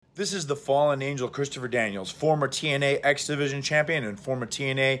This is the Fallen Angel Christopher Daniels, former TNA X Division champion and former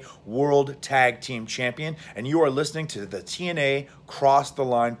TNA World Tag Team champion, and you are listening to the TNA Cross the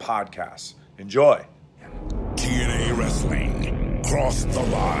Line podcast. Enjoy. TNA Wrestling, Cross the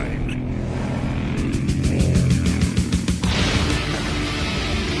Line.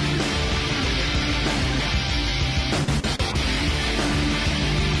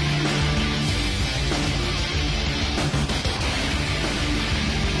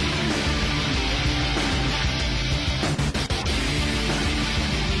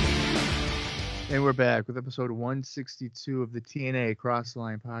 And we're back with episode 162 of the TNA Cross the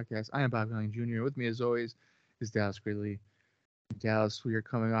Line podcast. I am Bob Young Jr. With me, as always, is Dallas Gridley. Dallas, we are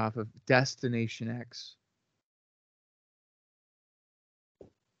coming off of Destination X,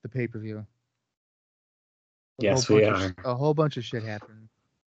 the pay-per-view. Yes, we are. A whole bunch of shit happened.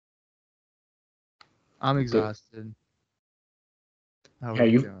 I'm exhausted. How are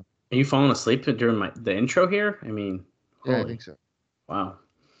you doing? Are you falling asleep during the intro here? I mean, yeah, I think so. Wow.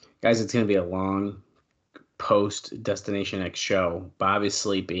 Guys, it's going to be a long post-Destination X show. Bob is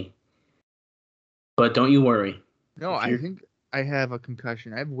sleepy. But don't you worry. No, I think I have a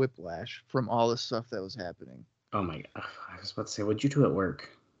concussion. I have whiplash from all the stuff that was happening. Oh, my God. I was about to say, what'd you do at work?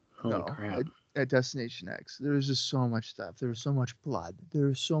 Holy crap. At Destination X, there was just so much stuff. There was so much blood. There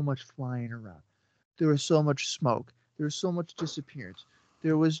was so much flying around. There was so much smoke. There was so much disappearance.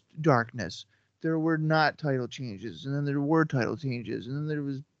 There was darkness. There were not title changes. And then there were title changes. And then there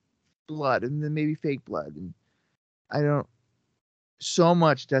was blood, and then maybe fake blood, and so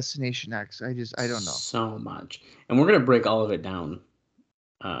much Destination X. I don't know. So much. And we're gonna break all of it down.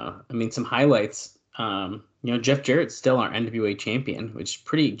 Some highlights. Jeff Jarrett's still our NWA champion, which is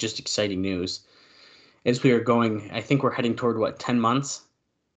pretty just exciting news. As we are going, I think we're heading toward 10 months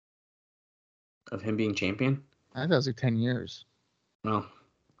of him being champion. I thought it was like 10 years. Well,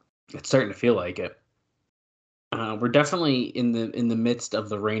 it's starting to feel like it. We're definitely in the midst of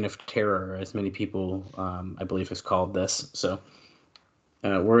the reign of terror, as many people, I believe, has called this. So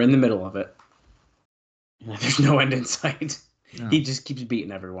we're in the middle of it. There's no end in sight. No. He just keeps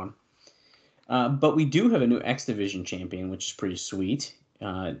beating everyone. But we do have a new X Division champion, which is pretty sweet.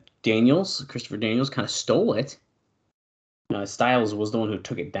 Christopher Daniels, kind of stole it. Styles was the one who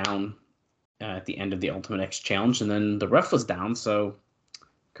took it down at the end of the Ultimate X Challenge, and then the ref was down, so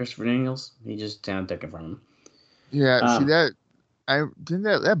Christopher Daniels, he just took it from him. Yeah, see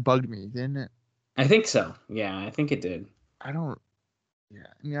that bugged me, didn't it? I think so. Yeah, I think it did. I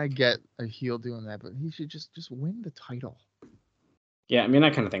get a heel doing that, but he should just win the title. Yeah, I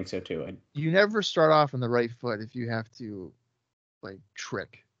kind of think so too. You never start off on the right foot if you have to,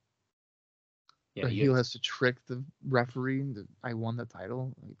 trick. Yeah, the heel has to trick the referee. I won the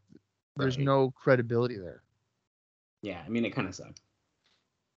title. There's no credibility there. Yeah, it kind of sucked.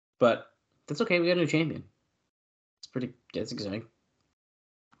 But that's okay. We got a new champion. That's exciting.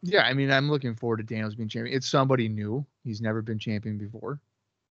 Yeah, I'm looking forward to Daniels being champion. It's somebody new. He's never been champion before.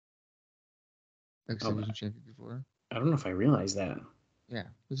 Champion before. I don't know if I realized that. Yeah,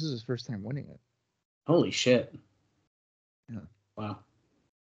 this is his first time winning it. Holy shit. Yeah. Wow.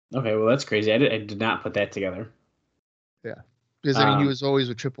 Okay, well, that's crazy. I did not put that together. Yeah. Because, he was always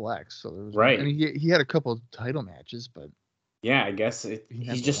with Triple X. So there was right. He had a couple of title matches, but... Yeah, I guess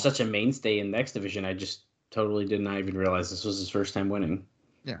he's just such a mainstay in the X Division. I just totally did not even realize this was his first time winning.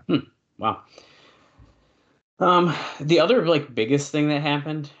 Yeah. Wow. The other biggest thing that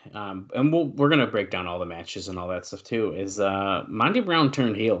happened, and we're gonna break down all the matches and all that stuff too, is Monty Brown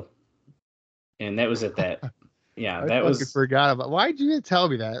turned heel, and that was at that. Yeah, I forgot about. Why did you tell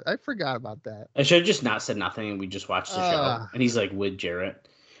me that? I forgot about that. I should have just not said nothing, and we just watched the show. And he's with Jarrett.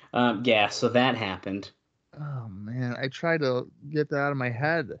 Yeah, so that happened. Oh man, I tried to get that out of my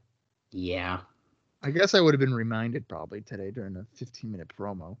head. Yeah. I guess I would have been reminded probably today during a 15-minute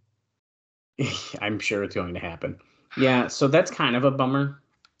promo. I'm sure it's going to happen. Yeah, so that's kind of a bummer.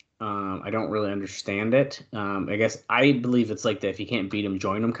 I don't really understand it. I guess I believe it's like that if you can't beat him,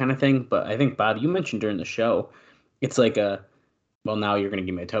 join him kind of thing. But I think, Bob, you mentioned during the show, it's now you're going to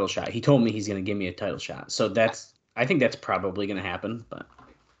give me a title shot. He told me he's going to give me a title shot. So I think that's probably going to happen. But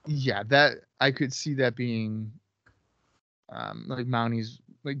yeah, that I could see that being Mounties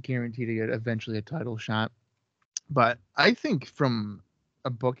guaranteed to get eventually a title shot. But I think from a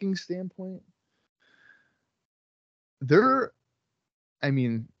booking standpoint, they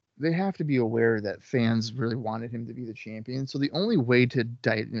have to be aware that fans really wanted him to be the champion. So the only way to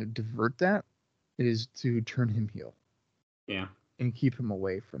divert that is to turn him heel. Yeah. And keep him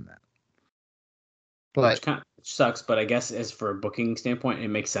away from that. But which kind of sucks, but I guess as for a booking standpoint, it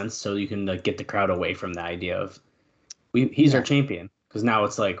makes sense so you can get the crowd away from the idea of he's our champion. Because now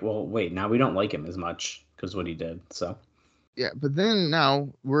it's like, well, wait, now we don't like him as much because what he did. So Yeah, but then now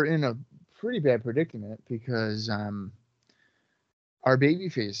we're in a pretty bad predicament because our baby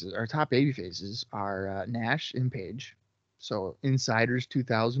faces, our top baby faces are Nash and Page. So Insiders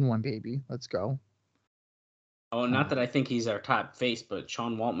 2001 baby, let's go. oh, not that I think he's our top face, but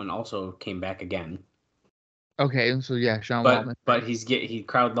Sean Waltman also came back again. Okay, so yeah, Sean Waltman. But he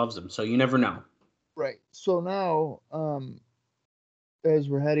crowd loves him, so you never know. Right. So now, as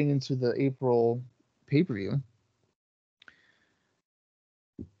we're heading into the April pay-per-view,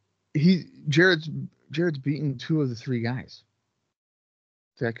 Jared's beaten two of the three guys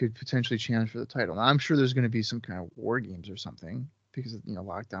that could potentially challenge for the title. Now, I'm sure there's going to be some kind of war games or something because of,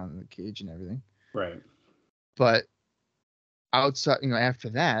 lockdown in the cage and everything. Right. But outside, after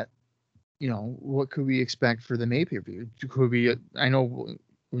that, what could we expect for the May pay-per-view? Could we? I know,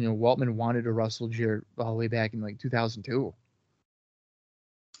 Waltman wanted to wrestle Jared all the way back in like 2002.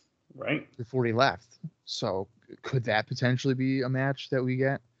 Right. Before he left. So could that potentially be a match that we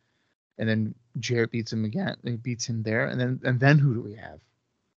get? And then Jarrett beats him again. He beats him there, and then who do we have?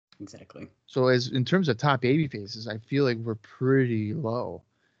 Exactly. So as in terms of top baby faces, I feel like we're pretty low.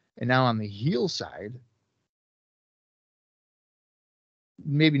 And now on the heel side,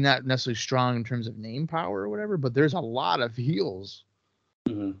 maybe not necessarily strong in terms of name power or whatever, but there's a lot of heels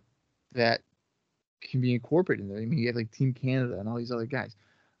that can be incorporated in there. I mean, you have like Team Canada and all these other guys.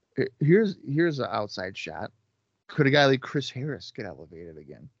 Here's an outside shot. Could a guy like Chris Harris get elevated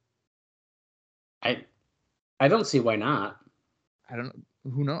again? I don't see why not. I don't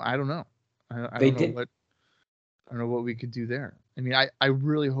know. Who knows? I don't know. I They don't know did. what. I don't know what we could do there. I mean, I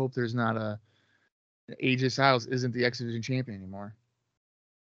really hope there's not a AJ Styles isn't the X Division champion anymore.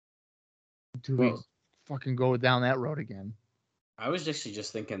 Do we fucking go down that road again? I was actually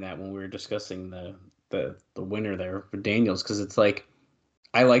just thinking that when we were discussing the winner there for Daniels, because it's like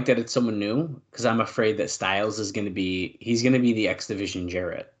I like that it's someone new because I'm afraid that Styles is going to be the X Division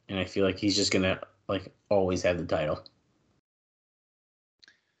Jarrett, and I feel like he's just going to like always have the title.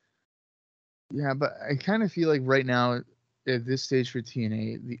 Yeah, but I kind of feel like right now at this stage for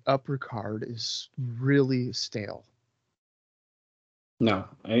TNA, the upper card is really stale. No,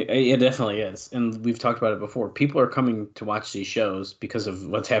 it definitely is, and we've talked about it before. People are coming to watch these shows because of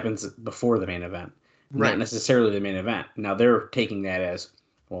what happens before the main event, not necessarily the main event. Now they're taking that as,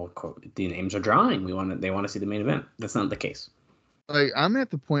 well, quote, the names are drawing. They want to see the main event. That's not the case. Like I'm at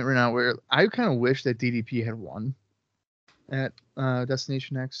the point right now where I kind of wish that DDP had won at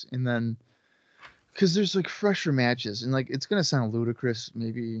Destination X, and then because there's like fresher matches, and like it's gonna sound ludicrous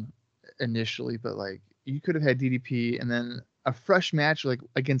maybe initially, but like you could have had DDP and then a fresh match like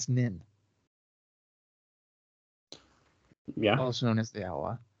against Nin. Yeah. Also known as the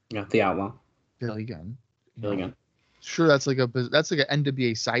Outlaw. Yeah, the Outlaw. Billy Gunn. Billy Gunn. Sure, that's like an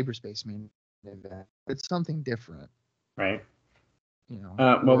NWA cyberspace main event. It's something different. Right.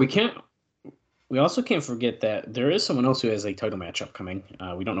 Well, we also can't forget that there is someone else who has a title match upcoming.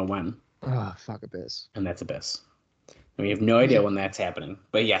 We don't know when. Oh, fuck Abyss. And that's Abyss. And we have no idea when that's happening.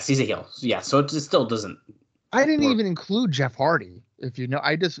 But yes, he's a heel. Yeah, so it still doesn't. I didn't even include Jeff Hardy. If you know,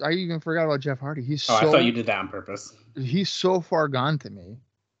 I even forgot about Jeff Hardy. I thought you did that on purpose. He's so far gone to me,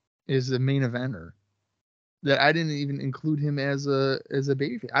 is the main eventer, that I didn't even include him as a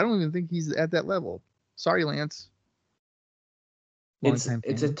babyface. I don't even think he's at that level. Sorry, Lance. It's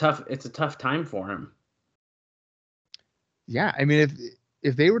a tough time for him. Yeah, I mean,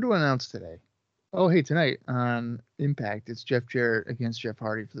 if they were to announce today, oh hey, tonight on Impact it's Jeff Jarrett against Jeff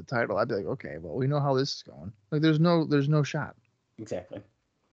Hardy for the title, I'd be like, okay, well we know how this is going. Like there's no shot. Exactly.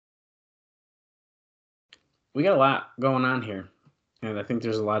 We got a lot going on here, and I think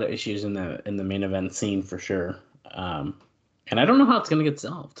there's a lot of issues in the main event scene for sure. And I don't know how it's going to get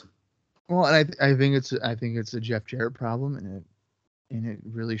solved. Well, and I think it's a Jeff Jarrett problem, and it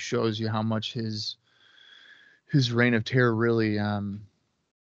really shows you how much his reign of terror really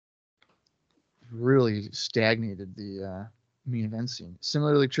stagnated the main event scene.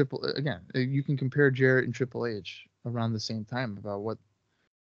 Similarly, you can compare Jarrett and Triple H around the same time about what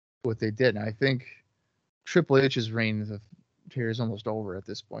they did. And I think Triple H's reign of terror is almost over at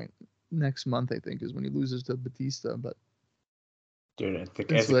this point. Next month, I think, is when he loses to Batista. But dude, I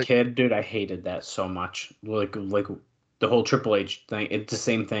think as a kid, dude, I hated that so much. Like the whole Triple H thing. It's the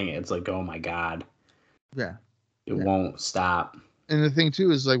same thing. It's like, oh my god. Yeah. It won't stop. And the thing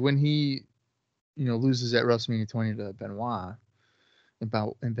too is like when he, loses at WrestleMania 20 to Benoit,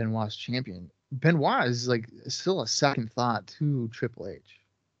 and Benoit's champion. Benoit is like still a second thought to Triple H.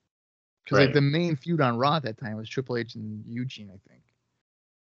 Because like the main feud on Raw at that time was Triple H and Eugene, I think.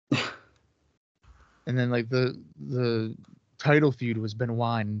 And then like the title feud was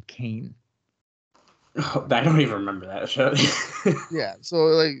Benoit and Kane. Oh, I don't even remember that show. Yeah, so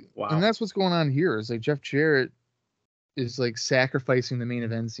like, Wow. and that's what's going on here. Is like Jeff Jarrett is like sacrificing the main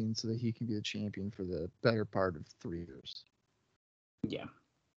event scene so that he can be the champion for the better part of 3 years. Yeah.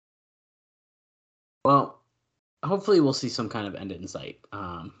 Well, hopefully we'll see some kind of end in sight.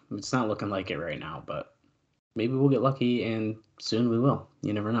 It's not looking like it right now, but maybe we'll get lucky, and soon we will.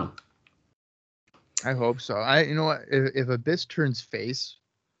 You never know. I hope so. You know what? If Abyss turns face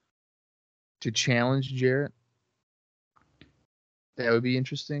to challenge Jarrett, that would be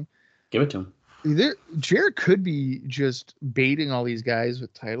interesting. Give it to him. Jarrett could be just baiting all these guys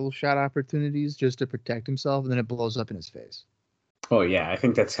with title shot opportunities just to protect himself, and then it blows up in his face. Oh yeah, I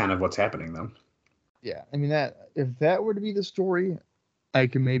think that's kind of what's happening though. Yeah, I mean that if that were to be the story, I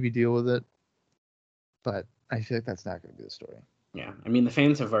could maybe deal with it, but I feel like that's not going to be the story. Yeah, I mean the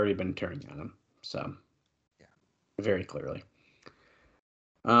fans have already been turning on him, so yeah, very clearly.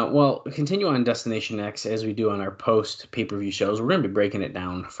 Well, continue on Destination X as we do on our post pay-per-view shows. We're going to be breaking it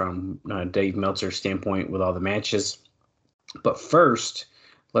down from Dave Meltzer's standpoint with all the matches. But first,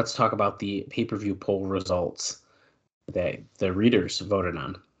 let's talk about the pay-per-view poll results that the readers voted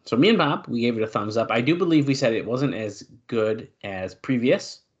on. So me and Bob, we gave it a thumbs up. I do believe we said it wasn't as good as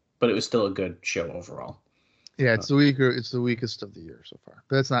previous, but it was still a good show overall. Yeah, it's the weakest of the year so far.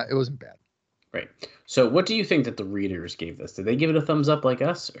 But it wasn't bad. Right. So what do you think that the readers gave this? Did they give it a thumbs up like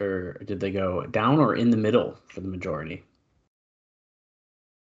us, or did they go down or in the middle for the majority?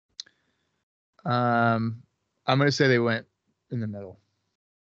 I'm going to say they went in the middle.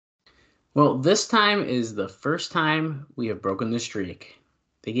 Well, this time is the first time we have broken the streak.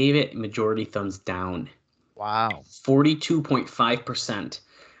 They gave it majority thumbs down. Wow. 42.5%.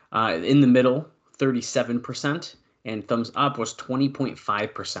 In the middle, 37%. And thumbs up was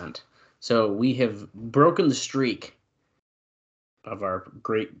 20.5%. So we have broken the streak of our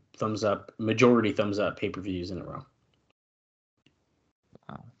great thumbs up, majority thumbs up pay-per-views in a row.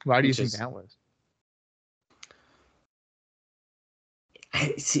 Wow. Why do you think that was?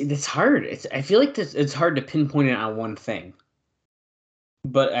 See, that's hard. I feel like it's hard to pinpoint it on one thing.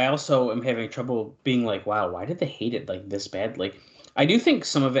 But I also am having trouble being like, wow, why did they hate it like this bad? Like, I do think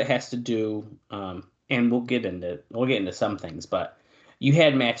some of it has to do, and we'll get into some things, but you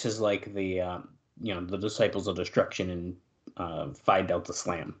had matches like the Disciples of Destruction and Phi Delta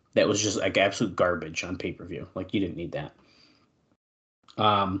Slam. That was just like absolute garbage on pay-per-view. Like, you didn't need that.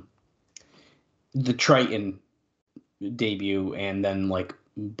 The Triton debut and then like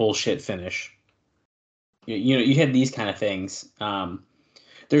bullshit finish. You had these kind of things.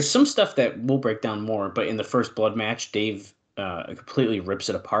 There's some stuff that we'll break down more, but in the first blood match, Dave completely rips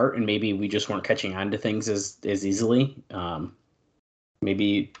it apart, and maybe we just weren't catching on to things as easily.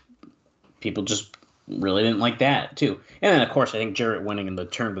 Maybe people just really didn't like that too. And then of course I think Jarrett winning in the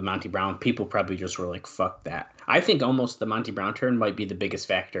turn with Monty Brown, people probably just were like, fuck that. I think almost the Monty Brown turn might be the biggest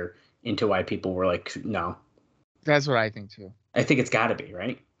factor into why people were like, no. That's what I think too. I think it's gotta be,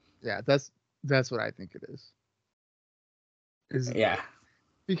 right? Yeah, that's what I think it is. Yeah.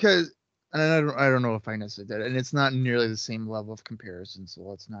 Because, and I don't know if I necessarily did, and it's not nearly the same level of comparison, so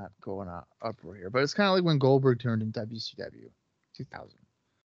let's not go up here. But it's kind of like when Goldberg turned in WCW 2000.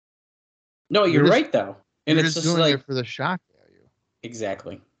 No, you're right though, and it's just doing like it for the shock value.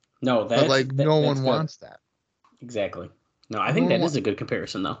 Exactly. No, but like no one wants that. Exactly. No, I think that is a good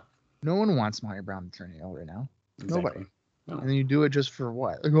comparison though. No one wants Monty Brown to turn heel right now. Exactly. Nobody. No. And then you do it just for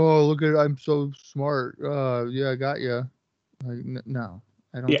what? Like, oh, look at, I'm so smart. Yeah, I got you. Like, no,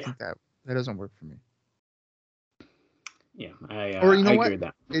 I don't think that doesn't work for me. Yeah, I agree with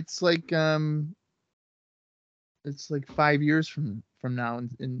that. It's like 5 years from now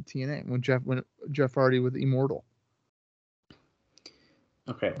in TNA when Jeff Hardy was Immortal.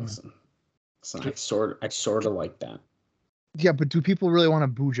 Okay, listen. I sort of like that. Yeah, but do people really want to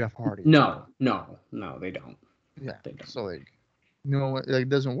boo Jeff Hardy? No, they don't. Yeah, they don't. So like, it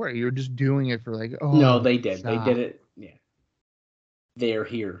doesn't work. You're just doing it for like, oh. No, they did. Stop. They did it. Yeah. They're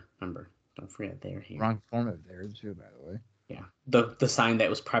here. Remember, don't forget they're here. Wrong format there too, by the way. Yeah, the sign that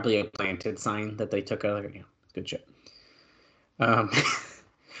was probably a planted sign that they took out. Yeah, good shit. I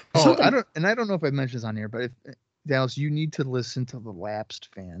don't know if I mentioned this on here, but if Dallas, you need to listen to the Lapsed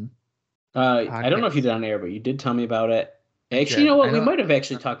Fan. I don't know if you did on air, but you did tell me about it. Actually, you know what? We might have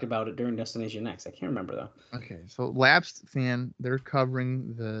actually talked about it during Destination X. I can't remember though. Okay, so Lapsed Fan, they're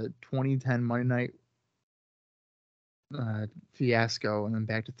covering the 2010 Monday Night fiasco, and then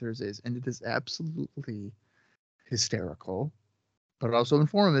back to Thursdays, and it is absolutely hysterical, but also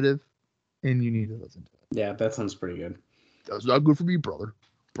informative, and you need to listen to it. Yeah, that sounds pretty good. That's not good for me, brother.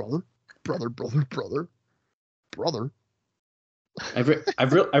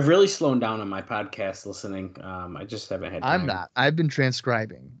 I've really slowed down on my podcast listening. I just haven't had time. I'm not. I've been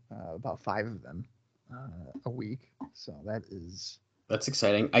transcribing about 5 of them a week, so That's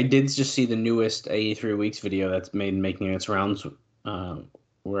exciting. I did just see the newest 83 Weeks video that's making its rounds,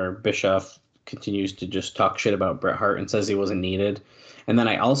 where Bischoff continues to just talk shit about Bret Hart and says he wasn't needed. And then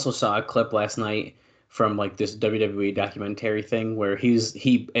I also saw a clip last night from like this WWE documentary thing where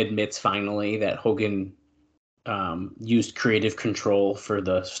he admits finally that Hogan used creative control for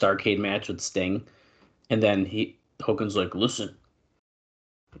the Starrcade match with Sting, and then Hogan's like, listen,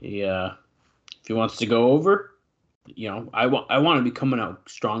 yeah, if he wants to go over, I want to be coming out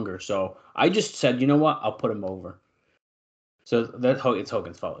stronger. So I just said, you know what? I'll put him over. So it's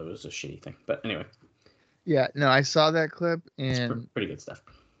Hogan's fault. It was a shitty thing. But anyway. Yeah, no, I saw that clip, and it's pretty good stuff.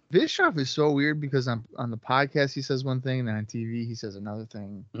 Bischoff is so weird because on the podcast he says one thing, and then on TV he says another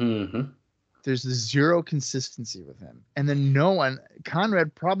thing. Mm-hmm. There's zero consistency with him. And then no one,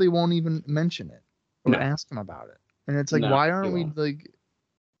 Conrad probably won't even mention it or ask him about it. And it's like, why aren't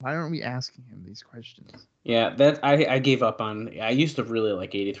we asking him these questions? Yeah, that I gave up on. I used to really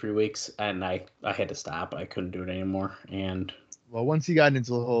like 83 Weeks, and I had to stop. I couldn't do it anymore. And well, once he got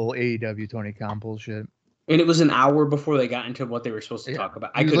into the whole AEW Tony Khan bullshit. And it was an hour before they got into what they were supposed to talk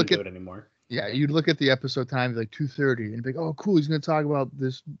about. I couldn't do it anymore. Yeah, you'd look at the episode time like 2:30 and be like, "Oh, cool, he's going to talk about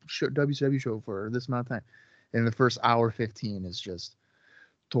this WCW show for this amount of time." And the first hour 15 is just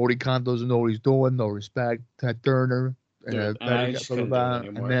Tony Khan doesn't know what he's doing, no respect, Ted Turner, and then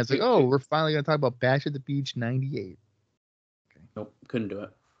it's like, "Oh, we're finally going to talk about Bash at the Beach '98." Okay. Nope, couldn't do it.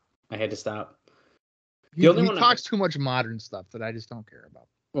 I had to stop. He talks too much modern stuff that I just don't care about.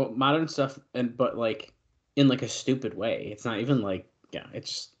 Well, modern stuff, but like in like a stupid way. It's not even like, yeah, it's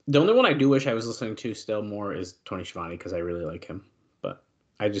just, the only one I do wish I was listening to still more is Tony Schiavone because I really like him. But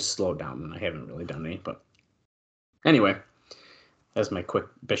I just slowed down and I haven't really done any. But anyway, that's my quick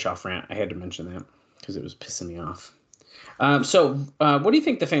Bischoff rant. I had to mention that because it was pissing me off. So what do you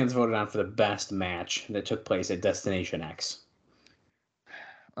think the fans voted on for the best match that took place at Destination X?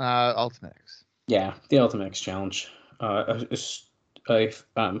 Ultimate X. Yeah, the Ultimate X Challenge.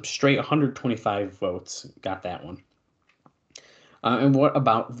 Straight 125 votes got that one. And what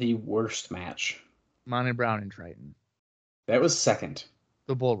about the worst match? Monty Brown and Triton. That was second.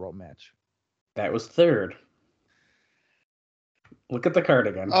 The bull rope match. That was third. Look at the card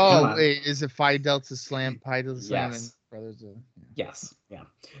again. Oh, wait, is it Phi Delta Slam? Yes. And Brothers? Yes, yeah.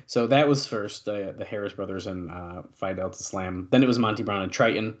 So that was first, the Harris Brothers and Phi Delta Slam. Then it was Monty Brown and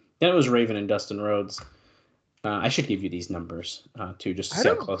Triton. Then it was Raven and Dustin Rhodes. I should give you these numbers too, just to see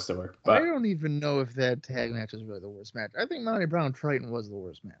how close they were. But I don't even know if that tag match was really the worst match. I think Monty Brown Triton was the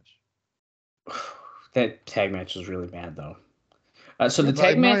worst match. That tag match was really bad, though. So the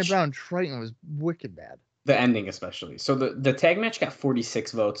tag match, Monty Brown Triton was wicked bad. The ending, especially. So the tag match got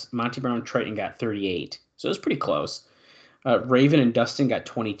 46 votes. Monty Brown Triton got 38. So it was pretty close. Raven and Dustin got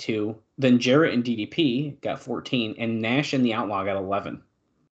 22. Then Jarrett and DDP got 14, and Nash and the Outlaw got 11.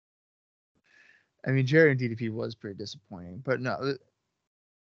 I mean, Jerry and DDP was pretty disappointing, but no.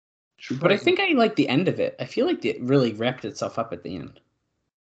 But I think I like the end of it. I feel like it really wrapped itself up at the end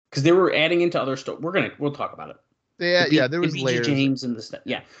because they were adding into other stuff. We'll talk about it. Yeah, there was layers. James and the stuff.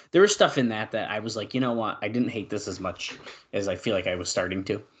 Yeah, there was stuff in that I was like, you know what? I didn't hate this as much as I feel like I was starting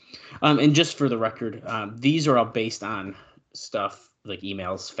to. And just for the record, these are all based on stuff like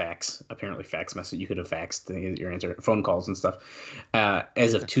emails, fax, apparently fax message. You could have faxed your answer, phone calls and stuff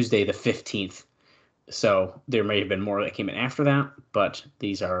as of Tuesday the 15th. So there may have been more that came in after that, but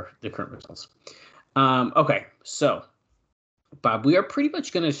these are the current results. Okay, so Bob, we are pretty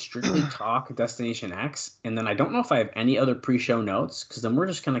much going to strictly talk Destination X, and then I don't know if I have any other pre-show notes, because then we're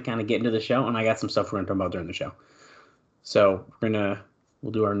just going to kind of get into the show, and I got some stuff we're going to talk about during the show. So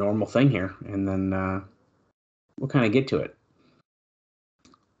we'll do our normal thing here, and then we'll kind of get to it.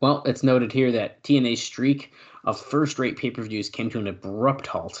 Well, it's noted here that TNA's streak of first-rate pay-per-views came to an abrupt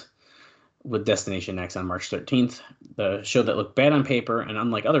halt with Destination X on March 13th. The show that looked bad on paper, and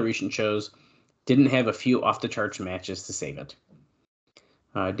unlike other recent shows, didn't have a few off-the-charts matches to save it.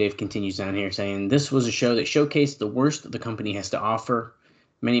 Dave continues on here saying, this was a show that showcased the worst the company has to offer.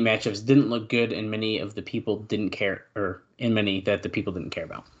 Many matchups didn't look good, and many that the people didn't care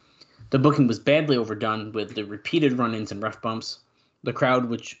about. The booking was badly overdone with the repeated run-ins and ref bumps. The crowd,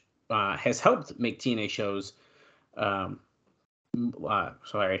 which has helped make TNA shows...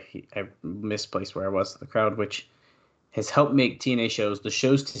 sorry, I misplaced where I was. The crowd, which has helped make TNA shows the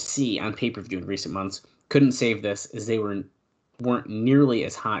shows to see on pay-per-view in recent months, couldn't save this as they weren't nearly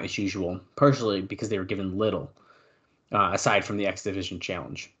as hot as usual, partially because they were given little, aside from the X Division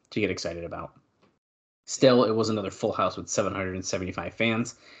Challenge, to get excited about. Still, it was another full house with 775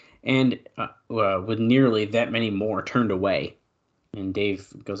 fans, and with nearly that many more turned away. And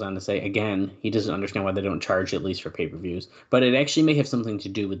Dave goes on to say, again, he doesn't understand why they don't charge at least for pay-per-views, but it actually may have something to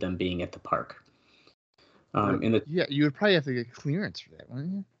do with them being at the park. Yeah, you would probably have to get clearance for that,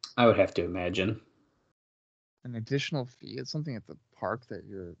 wouldn't you? I would have to imagine. An additional fee. It's something at the park that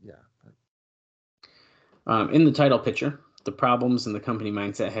you're, In the title picture, the problems in the company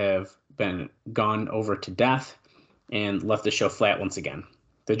mindset have been gone over to death and left the show flat once again.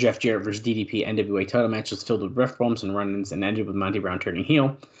 The Jeff Jarrett vs. DDP NWA title match was filled with ref bumps and run-ins and ended with Monty Brown turning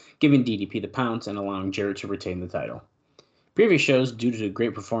heel, giving DDP the pounce and allowing Jarrett to retain the title. Previous shows, due to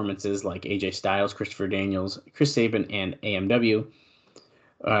great performances like AJ Styles, Christopher Daniels, Chris Sabin, and AMW,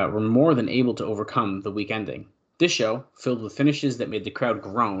 were more than able to overcome the weak ending. This show, filled with finishes that made the crowd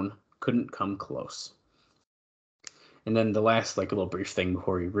groan, couldn't come close. And then the last, like, a little brief thing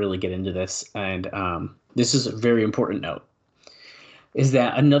before we really get into this, and this is a very important note, is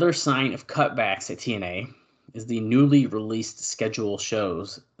that another sign of cutbacks at TNA is the newly released schedule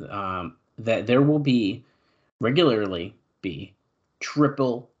shows that there will regularly be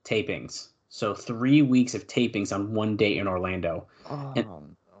triple tapings. So 3 weeks of tapings on one day in Orlando.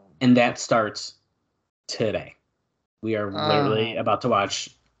 And that starts today. We are literally about to watch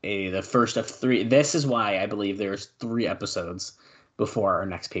the first of 3. This is why I believe there's 3 episodes before our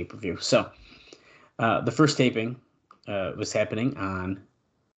next pay-per-view. So the first taping was happening on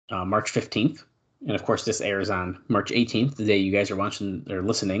March 15th. And of course, this airs on March 18th, the day you guys are watching or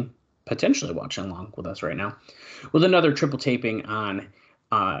listening, potentially watching along with us right now, with another triple taping on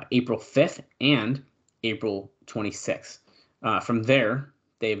April 5th and April 26th. From there,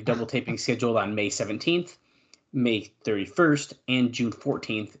 they have double taping scheduled on May 17th, May 31st, and June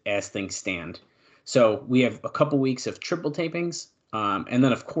 14th as things stand. So we have a couple weeks of triple tapings. And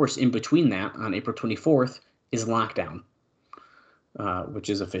then, of course, in between that, on April 24th, is Lockdown, which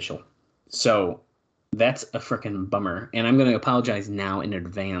is official. So that's a freaking bummer. And I'm going to apologize now in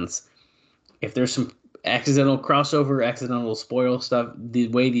advance if there's some accidental crossover, accidental spoil stuff. The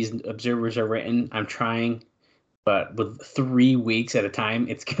way these observers are written, I'm trying, but with 3 weeks at a time,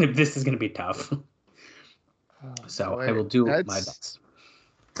 this is gonna be tough. So I will do my best.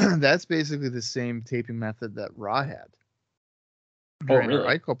 That's basically the same taping method that Raw had. Oh,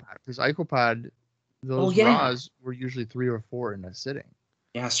 really? IcoPod, because IcoPod, those Raws were usually 3 or 4 in a sitting.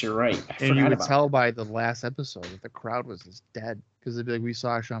 Yes, you're right. And you would tell by the last episode that the crowd was just dead, because they'd be like, we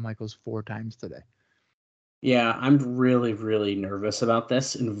saw Shawn Michaels 4 times today. Yeah, I'm really, really nervous about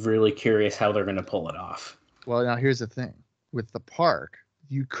this and really curious how they're going to pull it off. Well, now here's the thing. With the park,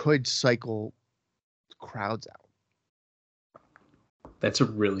 you could cycle crowds out. That's a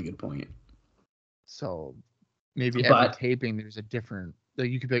really good point. So maybe every taping, there's a different... Like,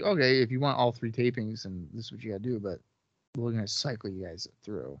 you could be like, okay, if you want all 3 tapings, and this is what you got to do, but we're going to cycle you guys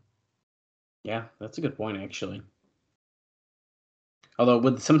through. Yeah, that's a good point, actually.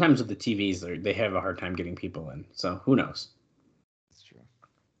 Although sometimes with the TVs, they have a hard time getting people in. So who knows? That's true.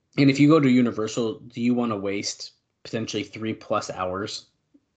 And if you go to Universal, do you want to waste potentially 3+ hours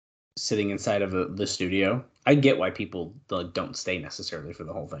sitting inside of the studio? I get why people don't stay necessarily for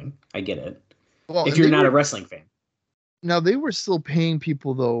the whole thing. I get it. Well, if you're not a wrestling fan. Now, they were still paying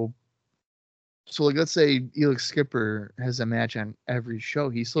people, though. So, like, let's say Elix Skipper has a match on every show.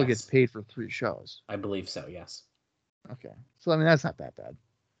 He still gets paid for 3 shows. I believe so, yes. Okay. So, I mean, that's not that bad.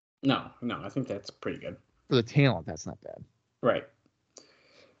 No, I think that's pretty good. For the talent, that's not bad. Right.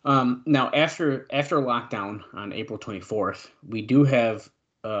 Now, after Lockdown on April 24th, we do have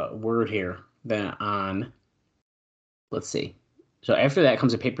a word here that on, let's see. So after that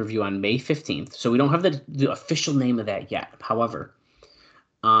comes a pay-per-view on May 15th. So we don't have the official name of that yet. However,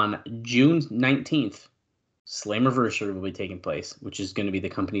 on June 19th, Slammiversary will be taking place, which is going to be the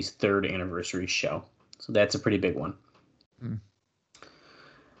company's 3rd anniversary show. So that's a pretty big one.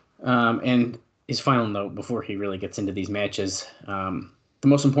 And his final note before he really gets into these matches, the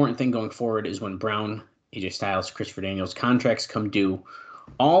most important thing going forward is when Brown, AJ Styles, Christopher Daniels contracts come due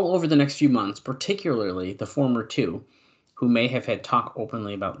all over the next few months, particularly the former 2 who may have had talk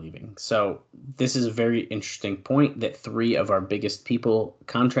openly about leaving. So this is a very interesting point that 3 of our biggest people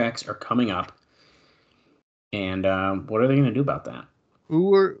contracts are coming up. And what are they going to do about that? Who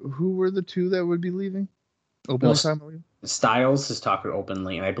were the 2 that would be leaving? Styles has talked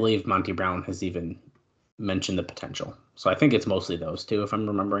openly, and I believe Monty Brown has even mentioned the potential. So I think it's mostly those 2, if I'm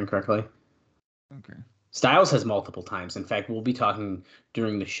remembering correctly. Okay. Styles has multiple times. In fact, we'll be talking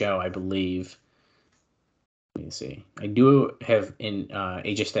during the show, I believe. Let me see. I do have in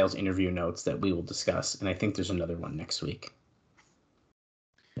AJ Styles interview notes that we will discuss, and I think there's another one next week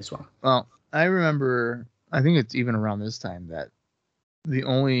as well. Well, I remember, I think it's even around this time that the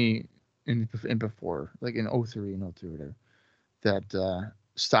only in before, like in 03 and 02 or whatever, that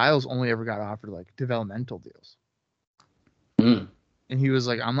Styles only ever got offered like developmental deals. Mm. And he was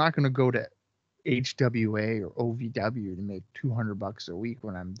like, I'm not going to go to HWA or OVW to make $200 a week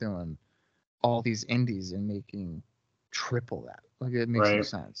when I'm doing all these indies and making triple that. Like, it makes no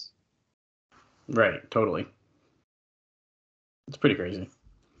sense. Right, totally. It's pretty crazy.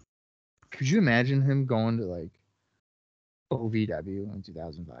 Could you imagine him going to like OVW in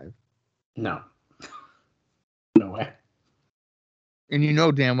 2005? No. No way. And you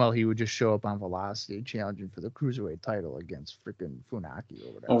know damn well he would just show up on Velocity challenging for the Cruiserweight title against freaking Funaki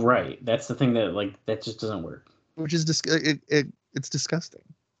or whatever. Oh, right. That's the thing that just doesn't work. Which is it's disgusting.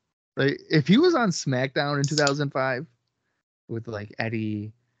 Right? If he was on SmackDown in 2005 with like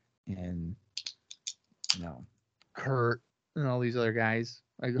Eddie and Kurt and all these other guys,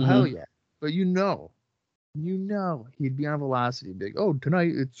 like hell yeah. But you know he'd be on Velocity, big. Oh,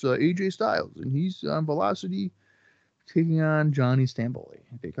 tonight it's AJ Styles and he's on Velocity taking on Johnny Stamboli.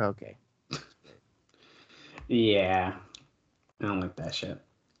 I think okay. Yeah, I don't like that shit.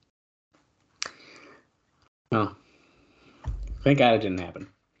 Oh, thank God it didn't happen.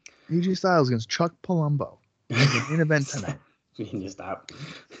 AJ Styles against Chuck Palumbo. The main event tonight. We can just stop.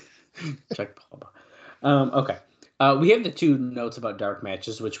 Chuck Palumbo. Okay. We have the two notes about dark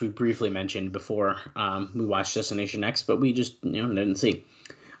matches, which we briefly mentioned before we watched Destination X, but we just didn't see.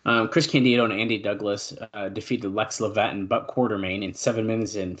 Chris Candido and Andy Douglas defeated Lex Levette and Buck Quartermain in 7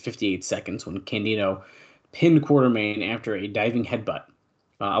 minutes and 58 seconds when Candido pinned Quartermain after a diving headbutt.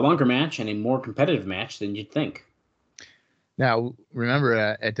 A longer match and a more competitive match than you'd think. Now, remember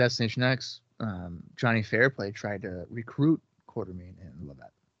at Destination X, Johnny Fairplay tried to recruit Quartermain and Levette.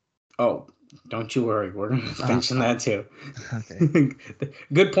 Oh, don't you worry. We're going to mention that too. Okay.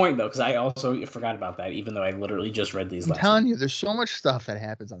 Good point, though, because I also forgot about that, even though I literally just read these I'm telling you, there's so much stuff that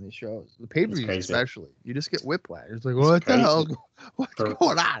happens on these shows. The pay-per-views especially. You just get whiplash. It's like, what the hell? What's going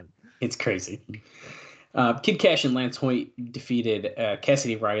on? It's crazy. Kid Cash and Lance Hoyt defeated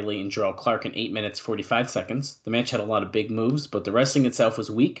Cassidy Riley and Jarrell Clark in 8 minutes 45 seconds. The match had a lot of big moves, but the wrestling itself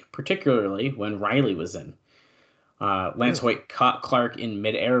was weak, particularly when Riley was in. Lance Hoyt caught Clark in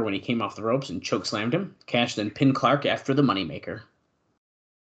midair when he came off the ropes and chokeslammed him. Cash then pinned Clark after the Moneymaker.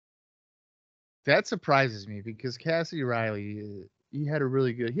 That surprises me because Cassidy Riley, he had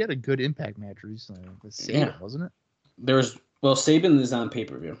a good Impact match recently with Sabin, wasn't it? Sabin is on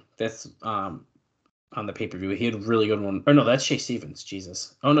pay-per-view. That's on the pay-per-view. He had a really good one. Or no, that's Shea Stevens.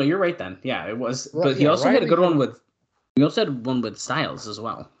 Jesus. Oh no, you're right then. Yeah, it was. Well, but he also had a good one with. He also had one with Styles as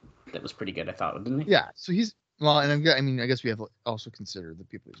well. That was pretty good, I thought, didn't he? Yeah. So he's and I guess we have also considered the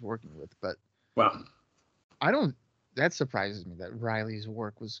people he's working with, but that surprises me that Riley's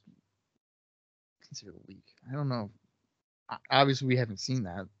work was considered weak. I don't know. Obviously, we haven't seen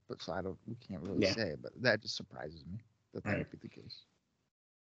that, but we can't really say. But that just surprises me that would be the case.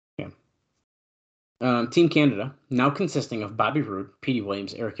 Yeah. Team Canada, now consisting of Bobby Roode, Petey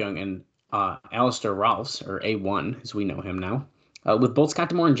Williams, Eric Young, and Alistair Rolfs, or A1 as we know him now, with both Scott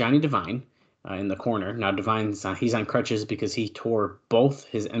D'Amore and Johnny Devine in the corner. Now Devine's he's on crutches because he tore both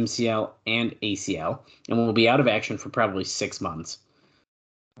his MCL and ACL and will be out of action for probably 6 months.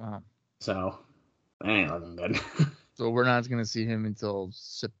 Wow. So that ain't looking good. So we're not going to see him until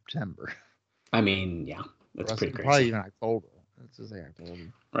September. I mean, yeah, that's pretty crazy. Probably even October. Let's just say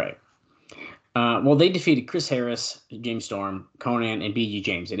October. Right. Well, they defeated Chris Harris, James Storm, Conan, and BG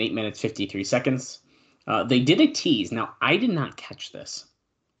James in 8 minutes 53 seconds. They did a tease. Now, I did not catch this,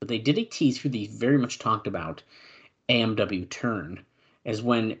 but they did a tease for the very much talked about AMW turn, as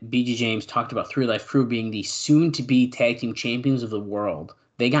when BG James talked about 3 Life Crew being the soon-to-be tag team champions of the world.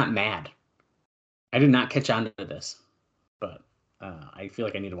 They got mad. I did not catch on to this, but I feel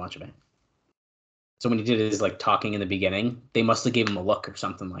like I need to watch it back. So when he did his talking in the beginning, they must have gave him a look or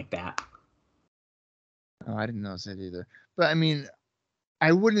something like that. Oh, I didn't notice that either. But I mean,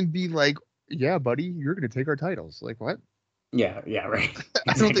 I wouldn't be like, yeah, buddy, you're going to take our titles. Like, what? Yeah, right.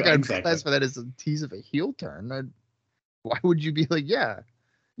 I don't think I'd classify that as a tease of a heel turn. Why would you be like, yeah,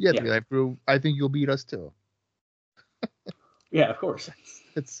 3 Life Crew, I think you'll beat us too. Yeah, of course.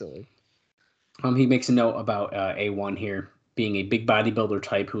 It's silly. He makes a note about A1 here being a big bodybuilder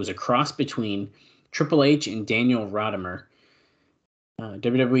type who was a cross between Triple H and Daniel Rodimer.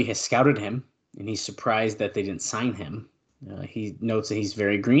 WWE has scouted him, and he's surprised that they didn't sign him. He notes that he's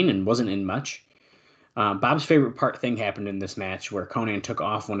very green and wasn't in much. Bob's favorite part thing happened in this match where Conan took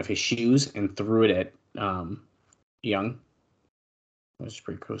off one of his shoes and threw it at Young. Which is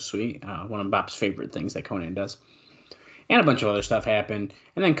pretty cool, sweet. One of Bob's favorite things that Conan does. And a bunch of other stuff happened.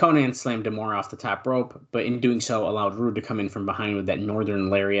 And then Conan slammed D'Amore off the top rope, but in doing so allowed Rude to come in from behind with that northern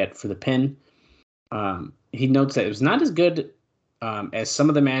lariat for the pin. He notes that it was not as good as some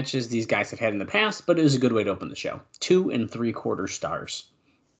of the matches these guys have had in the past, but it was a good way to open the show. 2 3/4 stars.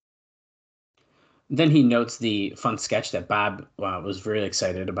 Then he notes the fun sketch that Bob was very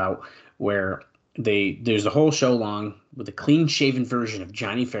excited about, where there's a whole show long with a clean-shaven version of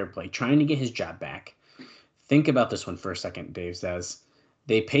Johnny Fairplay trying to get his job back. Think about this one for a second, Dave says.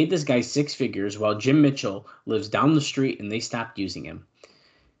 They paid this guy 6 figures while Jim Mitchell lives down the street and they stopped using him.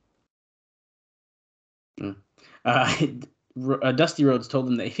 Dusty Rhodes told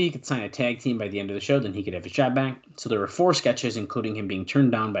him that if he could sign a tag team by the end of the show, then he could have his job back. So there were 4 sketches, including him being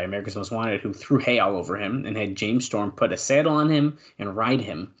turned down by America's Most Wanted, who threw hay all over him and had James Storm put a saddle on him and ride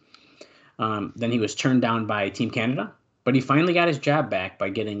him. Then he was turned down by Team Canada, but he finally got his job back by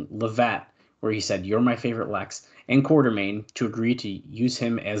getting Levette, where he said, "You're my favorite Lex," and Quartermain to agree to use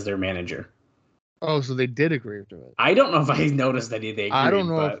him as their manager. Oh, so they did agree to it. I don't know if I noticed that they agreed. I don't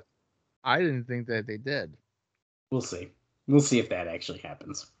know. But I didn't think that they did. We'll see. We'll see if that actually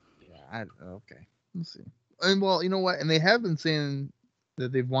happens. Yeah, okay. We'll see. And well, you know what? And they have been saying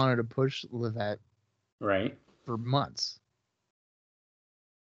that they've wanted to push Levette right for months.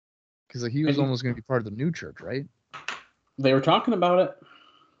 Because he was almost going to be part of the new church, right? They were talking about it.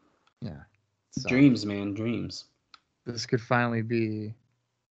 Yeah. So, dreams, man, dreams. This could finally be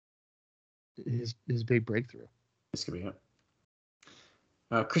his big breakthrough. This could be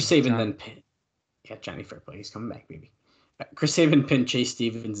it. Chris Sabin then pinned. Yeah, Johnny Fairplay. He's coming back, baby. Chris Sabin pinned Chase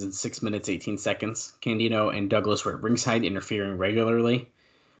Stevens in 6 minutes, 18 seconds. Candido and Douglas were at ringside interfering regularly.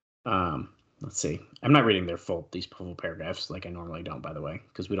 Let's see. I'm not reading these full paragraphs like I normally don't, by the way,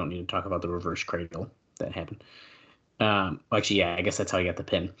 because we don't need to talk about the reverse cradle that happened. Actually, yeah, I guess that's how you got the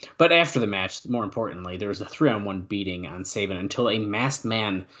pin. But after the match, more importantly, there was a 3-on-1 beating on Sabin until a masked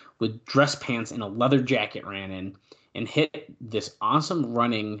man with dress pants and a leather jacket ran in and hit this awesome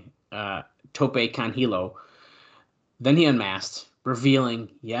running tope con hilo. Then he unmasked, revealing,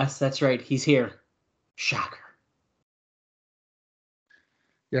 yes, that's right, he's here. Shocker.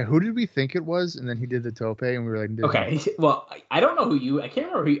 Yeah, who did we think it was? And then he did the tope, and we were like, okay, well, I don't know I can't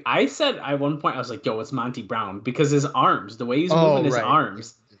remember who I said at one point, I was like, yo, it's Monty Brown, because his arms, the way he's moving his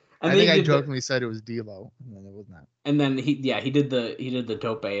arms. And I think I jokingly said it was D'Lo, and then it was not. And then he did the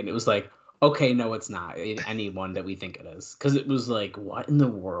tope, and it was like, okay, no, it's not anyone that we think it is, because it was like, what in the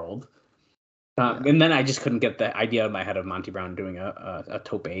world? And then I just couldn't get the idea in my head of Monty Brown doing a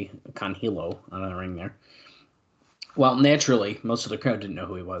tope con hilo on the ring there. Well, naturally, most of the crowd didn't know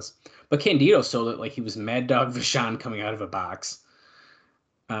who he was. But Candido sold it like he was Mad Dog Vachon coming out of a box.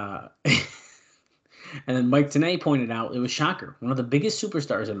 And then Mike Tenay pointed out it was Shocker, one of the biggest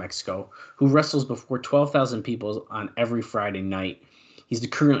superstars in Mexico, who wrestles before 12,000 people on every Friday night. He's the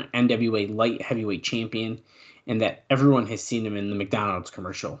current NWA light heavyweight champion, and that everyone has seen him in the McDonald's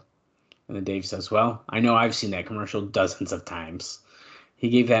commercial. And then Dave says, well, I know I've seen that commercial dozens of times. He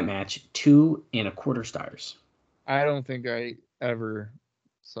gave that match 2 1/4 stars. I don't think I ever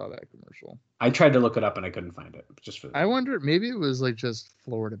saw that commercial. I tried to look it up and I couldn't find it. Just for that. I wonder, maybe it was like just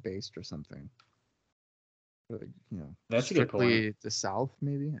Florida based or something. Like, that's a good point. The South,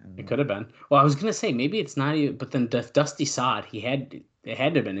 maybe. It could have been. Well, I was gonna say maybe it's not even. But then if Dusty saw it, it had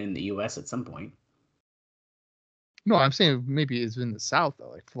to have been in the U.S. at some point. No, I'm saying maybe it's in the South though,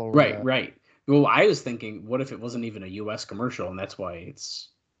 like Florida. Right. Well, I was thinking, what if it wasn't even a U.S. commercial, and that's why it's.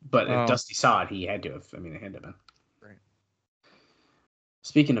 But if Dusty saw it, he had to have. I mean, it had to have been. Right.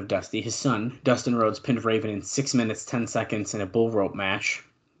 Speaking of Dusty, his son, Dustin Rhodes, pinned Raven in 6 minutes, 10 seconds in a bull rope match.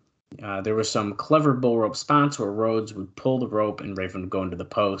 There were some clever bull rope spots where Rhodes would pull the rope and Raven would go into the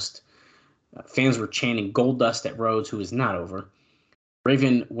post. Fans were chanting gold dust at Rhodes, who was not over.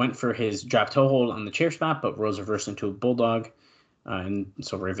 Raven went for his drop toe hold on the chair spot, but Rhodes reversed into a bulldog. And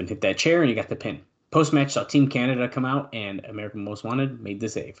so Raven hit that chair and he got the pin. Post-match saw Team Canada come out, and American Most Wanted made the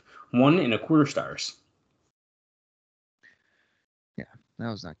save. 1 1/4 stars. Yeah, that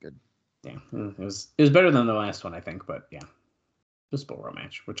was not good. Yeah, it was better than the last one, I think, but yeah. It was a bull rope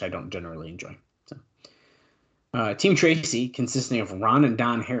match, which I don't generally enjoy. So, Team Tracy, consisting of Ron and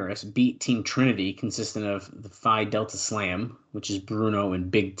Don Harris, beat Team Trinity, consisting of the Phi Delta Slam, which is Bruno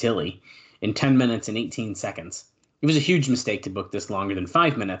and Big Tilly, in 10 minutes and 18 seconds. It was a huge mistake to book this longer than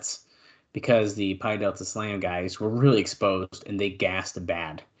 5 minutes, because the Pi Delta Slam guys were really exposed and they gassed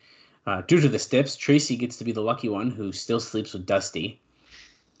bad. Due to the stips, Tracy gets to be the lucky one who still sleeps with Dusty.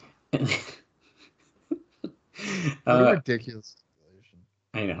 What a ridiculous situation.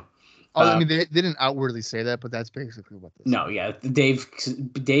 I know. I mean, they didn't outwardly say that, but that's basically what this No, yeah. Dave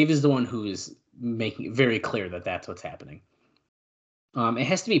is the one who is making it very clear that that's what's happening. It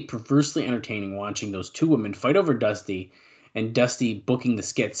has to be perversely entertaining watching those two women fight over Dusty, and Dusty booking the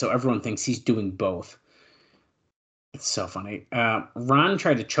skit so everyone thinks he's doing both. It's so funny. Ron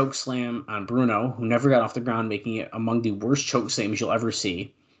tried to choke slam on Bruno, who never got off the ground, making it among the worst choke slams you'll ever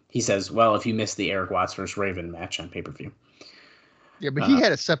see. He says, well, if you missed the Eric Watts versus Raven match on pay-per-view. Yeah, but he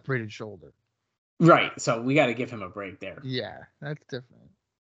had a separated shoulder. Right, so we got to give him a break there. Yeah, that's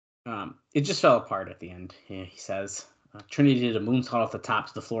different. It just fell apart at the end, he says. Trinity did a moonsault off the top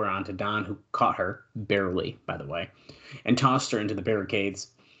to the floor onto Don, who caught her, barely, by the way, and tossed her into the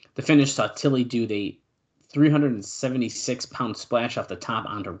barricades. The finish saw Tilly do the 376-pound splash off the top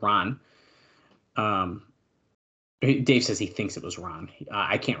onto Ron. Dave says he thinks it was Ron.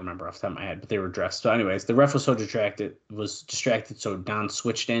 I can't remember off the top of my head, but they were dressed. So anyways, the ref was so distracted, so Don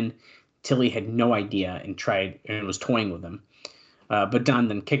switched in. Tilly had no idea and was toying with him. But Don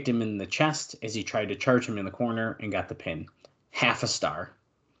then kicked him in the chest as he tried to charge him in the corner and got the pin. Half a star.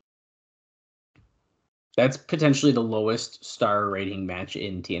 That's potentially the lowest star rating match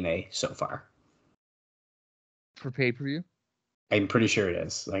in TNA so far. For pay-per-view? I'm pretty sure it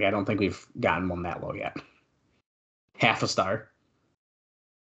is. I don't think we've gotten one that low yet. Half a star.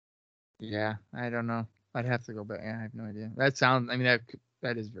 Yeah, I don't know. I'd have to go back. I have no idea.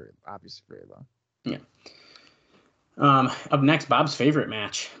 That is very obviously very low. Yeah. Up next, Bob's favorite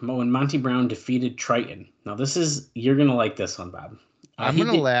match. When Monty Brown defeated Triton. Now, you're going to like this one, Bob. I'm going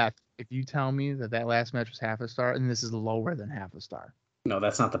to laugh if you tell me that last match was half a star and this is lower than half a star. No,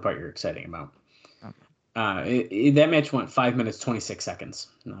 that's not the part you're excited about. Okay. That match went 5 minutes, 26 seconds.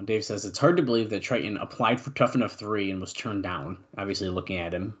 Now, Dave says it's hard to believe that Triton applied for Tough Enough 3 and was turned down. Obviously, looking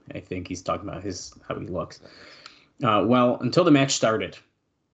at him, I think he's talking about how he looks. Well, until the match started,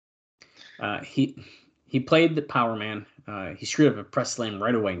 he played the Power Man. He screwed up a press slam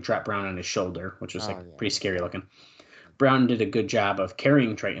right away and dropped Brown on his shoulder, which was pretty scary looking. Brown did a good job of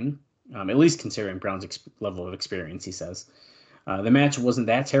carrying Triton, at least considering Brown's level of experience, he says. The match wasn't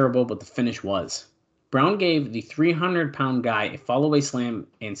that terrible, but the finish was. Brown gave the 300-pound guy a fall-away slam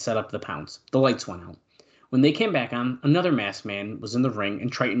and set up the pounce. The lights went out. When they came back on, another masked man was in the ring,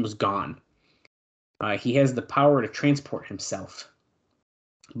 and Triton was gone. He has the power to transport himself.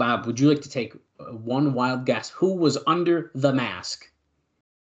 Bob, would you like to take one wild guess? Who was under the mask?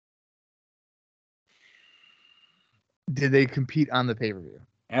 Did they compete on the pay-per-view?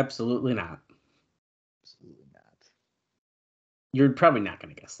 Absolutely not. Absolutely not. You're probably not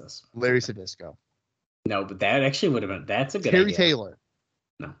going to guess this. Larry Sabisco. No, but that actually would have been. That's a good Terry idea. Taylor.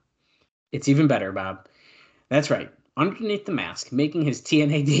 No. It's even better, Bob. That's right. Underneath the mask, making his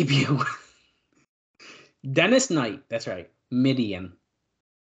TNA debut. Dennis Knight, that's right. Midian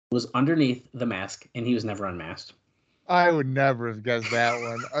was underneath the mask, and he was never unmasked. I would never have guessed that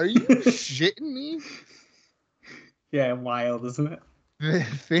one. Are you shitting me? Yeah, wild, isn't it?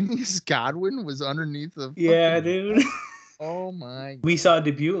 Phineas Godwin was underneath the. Yeah, dude. Oh my. We saw a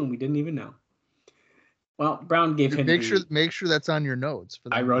debut, and we didn't even know. Well, Brown gave him. Make sure that's on your notes.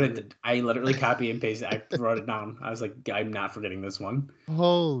 I wrote it. I literally copy and pasted. I wrote it down. I was like, I'm not forgetting this one.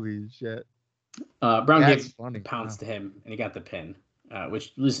 Holy shit. Brown gave pounds to him, and he got the pin,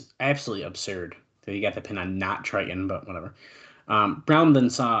 which was absolutely absurd that he got the pin on not Triton, but whatever. Brown then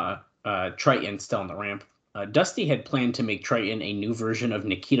saw Triton still on the ramp. Dusty had planned to make Triton a new version of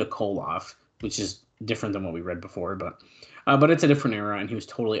Nikita Koloff, which is different than what we read before, but it's a different era, and he was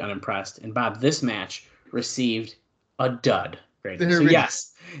totally unimpressed. And Bob, this match received a dud rating.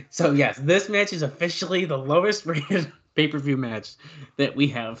 So yes, this match is officially the lowest rated pay-per-view match that we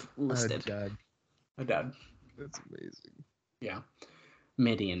have listed. A dud. That's amazing. Yeah.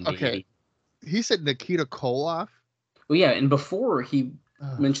 Midian, baby. Okay. He said Nikita Koloff. Well, yeah, and before he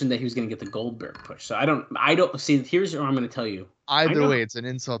mentioned that he was going to get the Goldberg push. So I don't see. Here's what I'm going to tell you. Either way, it's an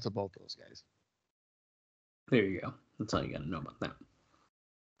insult to both those guys. There you go. That's all you got to know about that.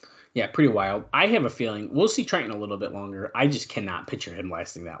 Yeah, pretty wild. I have a feeling we'll see Triton a little bit longer. I just cannot picture him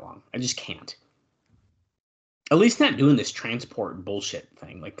lasting that long. I just can't. At least not doing this transport bullshit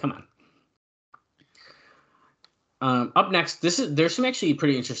thing. Like, come on. Up next, there's some actually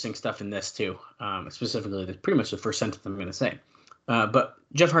pretty interesting stuff in this too. Specifically, that's pretty much the first sentence I'm going to say. But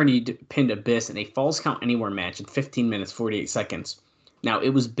Jeff Hardy pinned Abyss in a Falls Count Anywhere match in 15 minutes 48 seconds. Now, it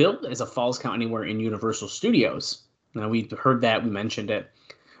was built as a Falls Count Anywhere in Universal Studios. Now, we heard that, we mentioned it.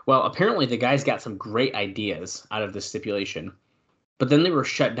 Well, apparently the guys got some great ideas out of this stipulation, but then they were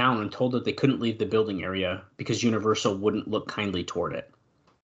shut down and told that they couldn't leave the building area because Universal wouldn't look kindly toward it.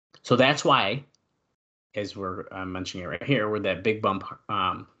 So that's why, as we're mentioning it right here, where that big bump,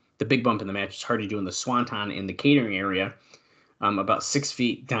 the big bump in the match is Hardy doing the swanton in the catering area. about 6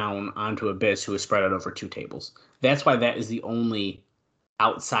 feet down onto Abyss, who was spread out over 2 tables. That's why that is the only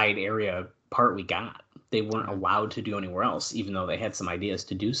outside area part we got. They weren't allowed to do anywhere else, even though they had some ideas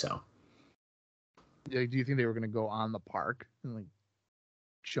to do so. Yeah, do you think they were going to go on the park and like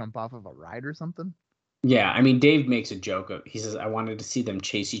jump off of a ride or something? Yeah, I mean, Dave makes a joke. He says, I wanted to see them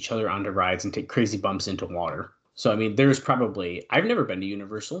chase each other onto rides and take crazy bumps into water. So, I mean, there's probably, I've never been to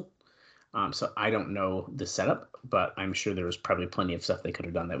Universal, so I don't know the setup, but I'm sure there was probably plenty of stuff they could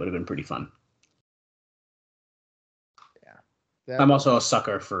have done that would have been pretty fun. Yeah. I'm also a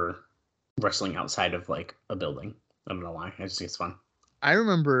sucker for wrestling outside of like a building. I don't know why. I just think it's fun. I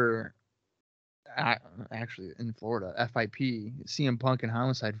remember actually in Florida, FIP, CM Punk and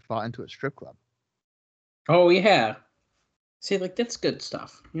Homicide fought into a strip club. Oh, yeah. See, like, that's good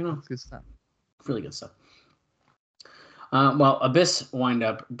stuff, you know? That's good stuff. Really good stuff. Well, Abyss wind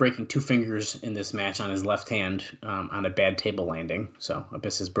up breaking 2 fingers in this match on his left hand on a bad table landing. So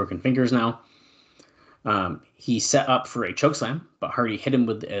Abyss has broken fingers now. He set up for a chokeslam, but Hardy hit him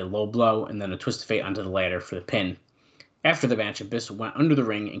with a low blow and then a twist of fate onto the ladder for the pin. After the match, Abyss went under the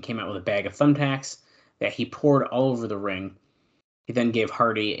ring and came out with a bag of thumbtacks that he poured all over the ring. He then gave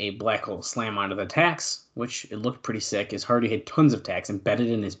Hardy a black hole slam onto the tacks, which it looked pretty sick, as Hardy had tons of tacks embedded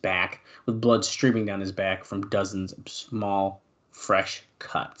in his back, with blood streaming down his back from dozens of small, fresh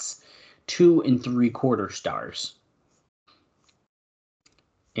cuts. 2 3/4 stars.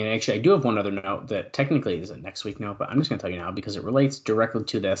 And actually, I do have one other note that technically isn't next week note, but I'm just going to tell you now because it relates directly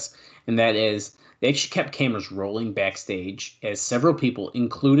to this, and that is they actually kept cameras rolling backstage as several people,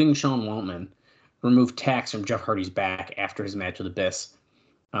 including Sean Waltman, removed tacks from Jeff Hardy's back after his match with Abyss.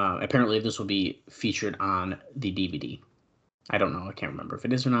 Apparently, this will be featured on the DVD. I don't know. I can't remember if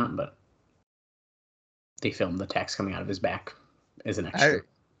it is or not, but they filmed the tacks coming out of his back as an extra.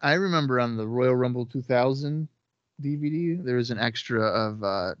 I remember on the Royal Rumble 2000 DVD, there was an extra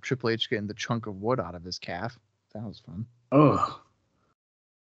of Triple H getting the chunk of wood out of his calf. That was fun. Oh,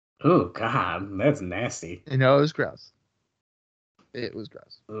 God, that's nasty. You know, it was gross. It was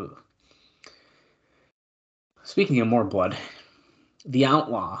gross. Ugh. Speaking of more blood, the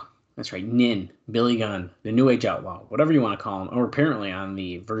Outlaw, that's right, Nin, Billy Gunn, the New Age Outlaw, whatever you want to call him, or apparently on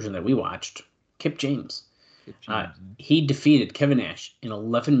the version that we watched, Kip James. He defeated Kevin Nash in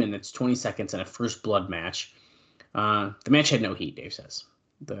 11 minutes, 20 seconds in a first blood match. The match had no heat, Dave says.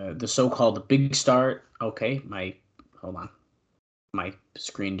 The so-called big star, okay, hold on. My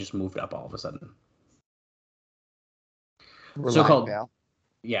screen just moved up all of a sudden. We're So-called, live, pal.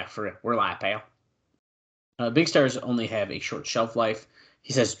 Yeah, for real, we're live, pal. Big stars only have a short shelf life.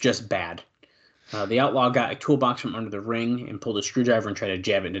 He says just bad. The Outlaw got a toolbox from under the ring and pulled a screwdriver and tried to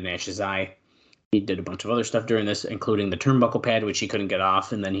jab it into Nash's eye. He did a bunch of other stuff during this, including the turnbuckle pad, which he couldn't get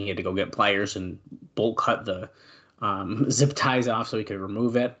off, and then he had to go get pliers and bolt cut the zip ties off so he could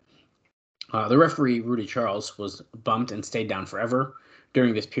remove it. The referee, Rudy Charles, was bumped and stayed down forever.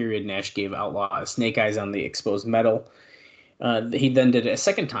 During this period, Nash gave Outlaw snake eyes on the exposed metal. He then did it a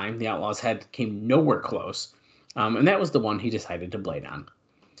second time. The Outlaw's head came nowhere close, and that was the one he decided to blade on.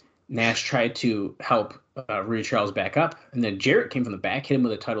 Nash tried to help Rudy Charles back up, and then Jarrett came from the back, hit him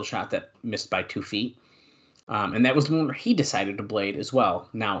with a title shot that missed by 2 feet. And that was the one where he decided to blade as well.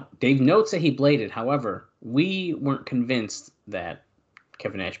 Now, Dave notes that he bladed. However, we weren't convinced that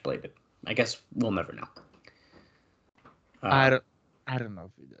Kevin Nash bladed. I guess we'll never know. I don't know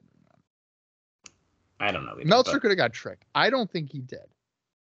if he did or not. I don't know either, Meltzer could have got tricked. I don't think he did.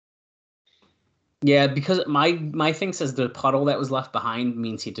 Yeah, because my thing says the puddle that was left behind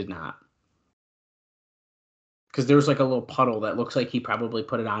means he did not. Because there was like a little puddle that looks like he probably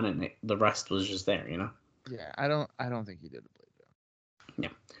put it on and the rest was just there, you know? Yeah, I don't think he did a blade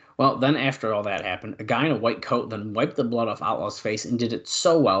down. Yeah. Well, then after all that happened, a guy in a white coat then wiped the blood off Outlaw's face and did it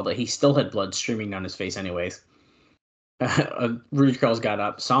so well that he still had blood streaming down his face anyways. Rudy Charles got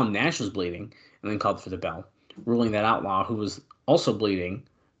up, saw Nash was bleeding, and then called for the bell, ruling that Outlaw, who was also bleeding,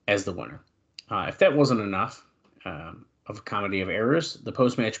 as the winner. If that wasn't enough of a comedy of errors, the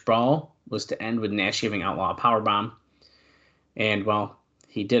post-match brawl was to end with Nash giving Outlaw a powerbomb. And, well,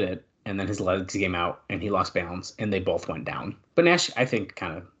 he did it, and then his legs came out, and he lost balance, and they both went down. But Nash, I think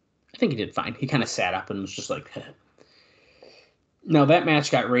he did fine. He kind of sat up and was just like, eh. Now, that match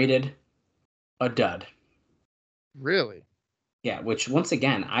got rated a dud. Really? Yeah, which, once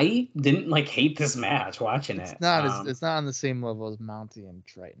again, I didn't, hate this match watching it. It's not it's not on the same level as Mountie and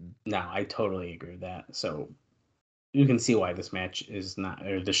Triton. No, I totally agree with that. So, you can see why this match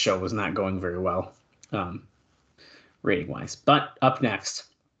the show was not going very well, rating-wise. But up next,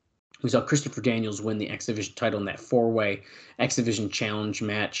 we saw Christopher Daniels win the X Division title in that 4-way X Division challenge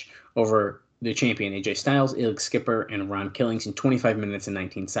match over the champion AJ Styles, Alex Skipper, and Ron Killings in 25 minutes and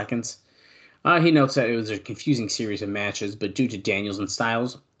 19 seconds. He notes that it was a confusing series of matches, but due to Daniels and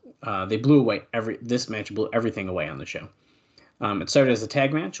Styles, this match blew everything away on the show. It started as a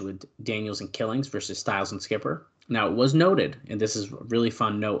tag match with Daniels and Killings versus Styles and Skipper. Now, it was noted, and this is a really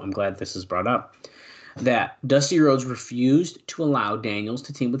fun note, I'm glad this is brought up, that Dusty Rhodes refused to allow Daniels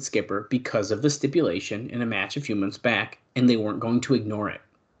to team with Skipper because of the stipulation in a match a few months back, and they weren't going to ignore it.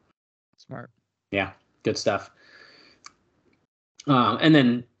 Smart. Yeah, good stuff. And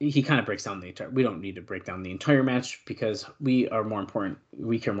then he kind of breaks down the entire. We don't need to break down the entire match because we are more important.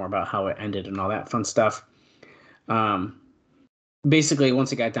 We care more about how it ended and all that fun stuff. Basically,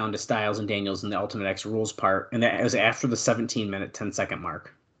 once it got down to Styles and Daniels and the Ultimate X Rules part, and that was after the 17-minute, 10-second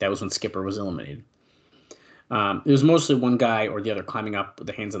mark. That was when Skipper was eliminated. It was mostly one guy or the other climbing up with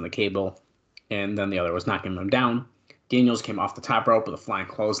the hands on the cable, and then the other was knocking them down. Daniels came off the top rope with a flying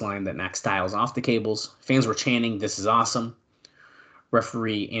clothesline that knocked Styles off the cables. Fans were chanting, "This is awesome."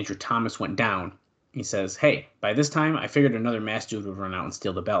 Referee Andrew Thomas went down. He says, "Hey, by this time, I figured another masked dude would run out and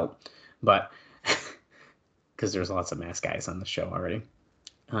steal the belt." But, because there's lots of masked guys on the show already.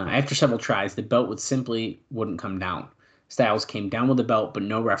 After several tries, the belt wouldn't come down. Styles came down with the belt, but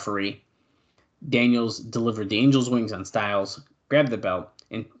no referee. Daniels delivered the Angel's Wings on Styles, grabbed the belt,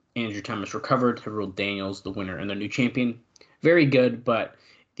 and Andrew Thomas recovered to rule Daniels the winner and the new champion. Very good, but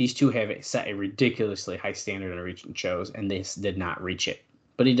these two have set a ridiculously high standard in recent shows, and they did not reach it.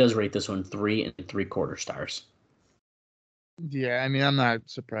 But he does rate this one 3 3/4 stars. Yeah, I mean, I'm not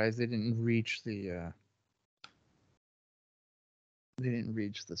surprised they didn't reach the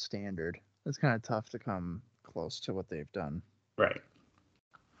standard. It's kind of tough to come close to what they've done. Right.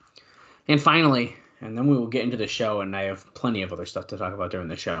 And finally, and then we will get into the show, and I have plenty of other stuff to talk about during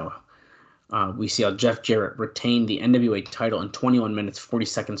the show. We see how Jeff Jarrett retained the NWA title in 21 minutes, 40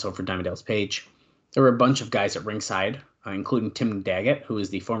 seconds over Diamond Dallas Page. There were a bunch of guys at ringside, including Tim Daggett, who is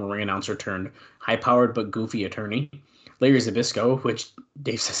the former ring announcer turned high-powered but goofy attorney. Larry Zbyszko, which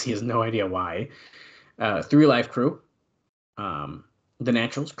Dave says he has no idea why. 3 Live Crew, The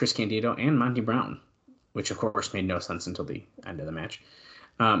Naturals, Chris Candido, and Monty Brown, which of course made no sense until the end of the match.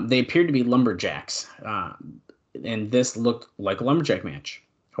 They appeared to be lumberjacks, and this looked like a lumberjack match.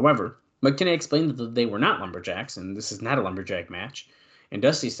 However, Mike Tenay explained that they were not lumberjacks, and this is not a lumberjack match. And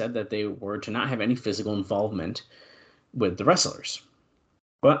Dusty said that they were to not have any physical involvement with the wrestlers.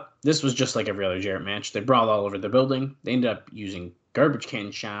 But this was just like every other Jarrett match. They brawled all over the building. They ended up using garbage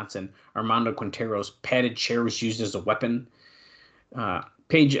can shots, and Armando Quintero's padded chair was used as a weapon.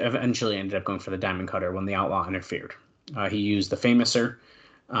 Page eventually ended up going for the diamond cutter when the Outlaw interfered. He used the Famouser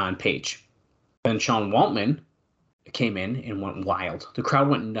on Page. Then Sean Waltman came in and went wild. The crowd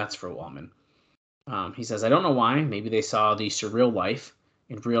went nuts for Waltman. He says, "I don't know why. Maybe they saw the surreal life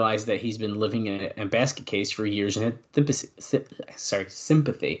and realized that he's been living in a basket case for years and had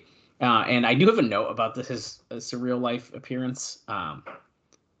sympathy." And I do have a note about his surreal life appearance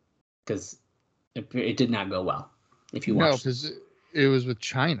because it did not go well. If you watch, because it was with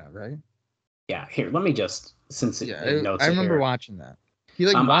China, right? Yeah. Here, let me just I remember watching that. He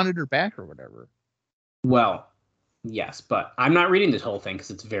wanted her back or whatever. Well, yes, but I'm not reading this whole thing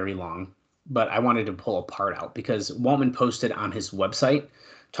because it's very long. But I wanted to pull a part out because Waltman posted on his website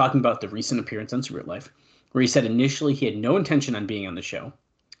talking about the recent appearance on Surreal Life, where he said initially he had no intention on being on the show.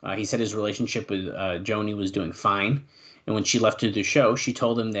 He said his relationship with Joni was doing fine, and when she left to do the show, she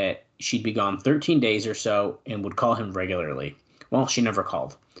told him that she'd be gone 13 days or so and would call him regularly. Well, she never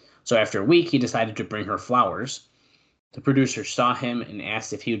called. So after a week, he decided to bring her flowers. The producer saw him and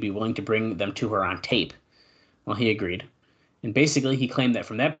asked if he would be willing to bring them to her on tape. Well, he agreed. And basically, he claimed that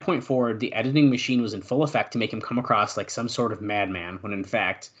from that point forward, the editing machine was in full effect to make him come across like some sort of madman, when in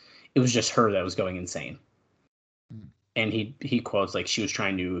fact, it was just her that was going insane. And he quotes, like, she was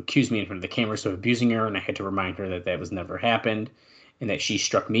trying to accuse me in front of the cameras of abusing her, and I had to remind her that was never happened, and that she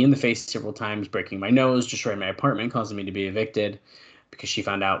struck me in the face several times, breaking my nose, destroying my apartment, causing me to be evicted, because she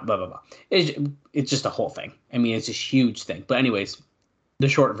found out, blah, blah, blah. It's just a whole thing. I mean, it's a huge thing. But anyways, the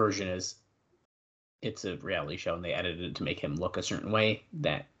short version is, it's a reality show, and they edited it to make him look a certain way.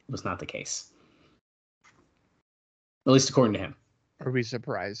 That was not the case. At least according to him. Are we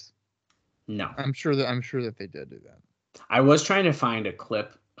surprised? No. I'm sure that they did do that. I was trying to find a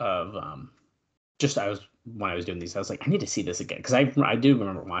clip of when I was doing these, I was like, I need to see this again, because I do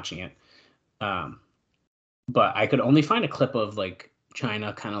remember watching it. But I could only find a clip of like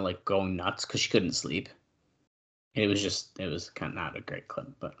China kind of like going nuts because she couldn't sleep. And it was kind of not a great clip,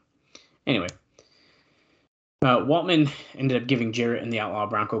 but anyway. Waltman ended up giving Jarrett and the Outlaw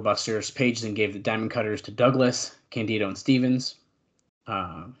Bronco Busters. Page then gave the Diamond Cutters to Douglas, Candido, and Stevens.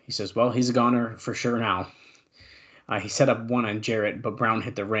 He says, well, he's a goner for sure now. He set up one on Jarrett, but Brown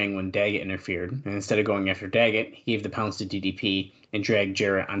hit the ring when Daggett interfered. And instead of going after Daggett, he gave the pounds to DDP and dragged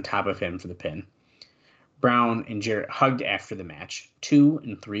Jarrett on top of him for the pin. Brown and Jarrett hugged after the match. 2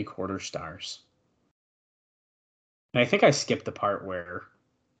 3/4 stars. And I think I skipped the part where,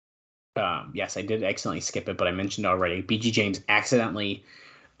 yes, I did accidentally skip it, but I mentioned already, BG James accidentally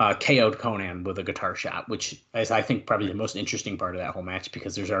KO'd Conan with a guitar shot, which is, I think, probably the most interesting part of that whole match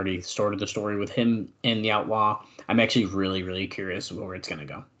because there's already sort of the story with him and the Outlaw. I'm actually really, really curious where it's going to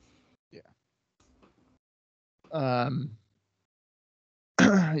go. Yeah.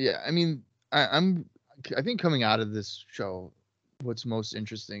 Yeah. I mean, I think coming out of this show, what's most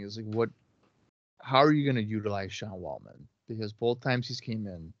interesting is like how are you going to utilize Sean Waltman? Because both times he's came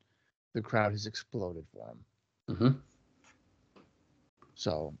in, the crowd has exploded for him. Mm-hmm.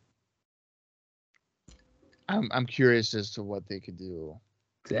 So I'm curious as to what they could do.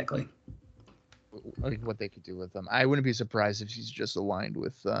 Exactly. Like what they could do with them. I wouldn't be surprised if he's just aligned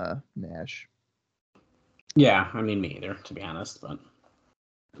with Nash. Yeah, I mean, me either, to be honest, but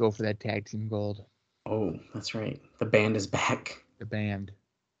Go for that tag team gold. oh, that's right. The band is back. The band.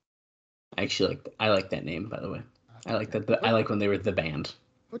 I actually like that name, by the way. I like that. I like when they were the band.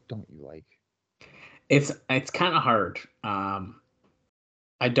 What don't you like? It's kind of hard.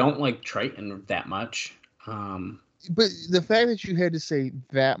 I don't like Triton that much. But the fact that you had to say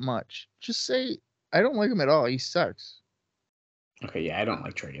that much, just say I don't like him at all. He sucks. Okay, yeah, I don't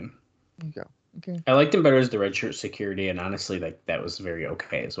like Triton. There you go. Okay. I liked him better as the red shirt security, and honestly, that was very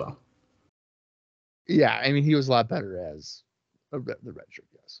okay as well. Yeah, I mean he was a lot better as the red shirt.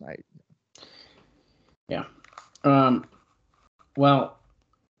 Yes, Yeah. Well,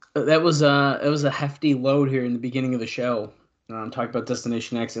 that was a hefty load here in the beginning of the show. Talk about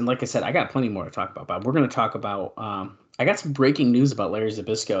Destination X, and like I said, I got plenty more to talk about. But we're going to talk about. I got some breaking news about Larry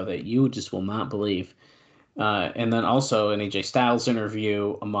Zbyszko that you just will not believe, and then also an AJ Styles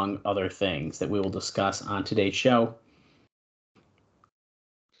interview, among other things that we will discuss on today's show.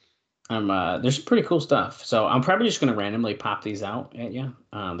 There's some pretty cool stuff. So I'm probably just going to randomly pop these out at you.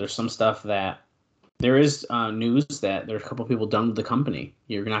 There's some stuff that there is news that there's a couple people done with the company.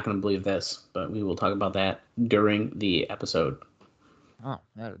 You're not going to believe this, but we will talk about that during the episode. Oh,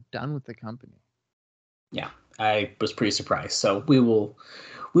 they're done with the company. Yeah, I was pretty surprised. So we'll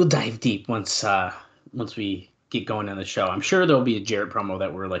dive deep once we get going on the show. I'm sure there'll be a Jarrett promo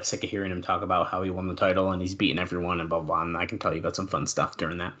that we're like sick of hearing him talk about how he won the title and he's beating everyone and blah blah. And I can tell you about some fun stuff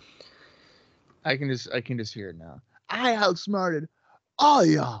during that. I can just hear it now. I outsmarted all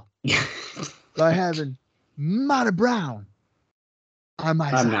y'all by having Monty Brown on my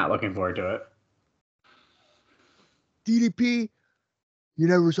side. I'm not looking forward to it. DDP, you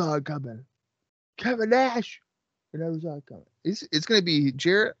never saw it coming. Kevin Nash, you never saw it coming. It's gonna be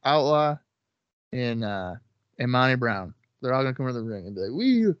Jarrett, Outlaw, and Monty Brown. They're all gonna come to the ring and be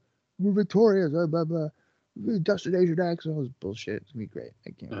like, we're victorious. Blah blah blah. Destination X. All this bullshit. It's gonna be great. I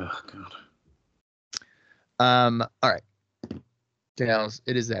can't. Oh god. All right, Dales,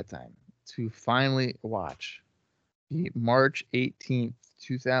 it is that time to finally watch the March 18th,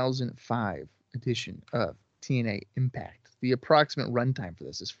 2005 edition of TNA Impact. The approximate runtime for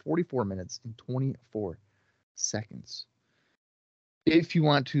this is 44 minutes and 24 seconds. If you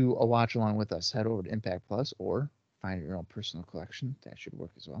want to watch along with us, head over to Impact Plus or find your own personal collection. That should work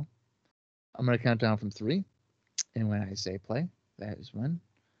as well. I'm going to count down from 3, and when I say play, that is when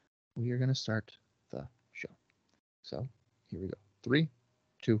we are going to start the show. So here we go. 3,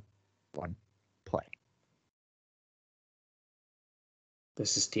 2, 1, play.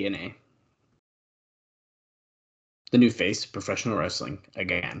 This is TNA. The new face of professional wrestling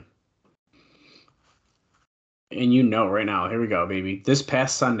again. And you know right now, here we go, baby. This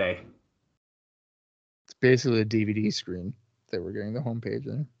past Sunday. It's basically a DVD screen that we're getting the homepage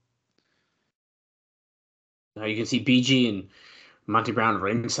there. Now you can see BG and Monty Brown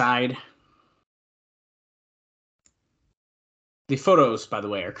ringside. The photos, by the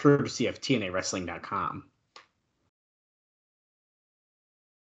way, are courtesy of TNAWrestling.com.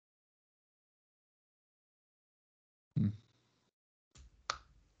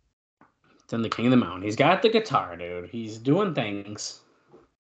 Then the King of the Mountain. He's got the guitar, dude. He's doing things.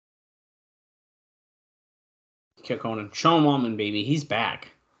 Kick Conan. Sean Waltman, baby. He's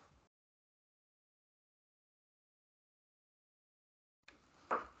back.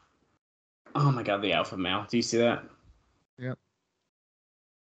 Oh my god, the alpha male. Do you see that? Yep.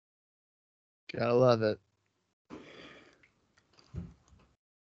 Gotta love it.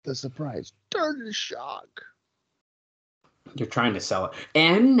 The surprise. Turn to shock. You're trying to sell it.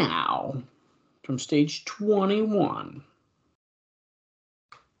 And now, from stage 21,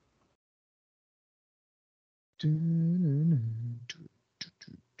 I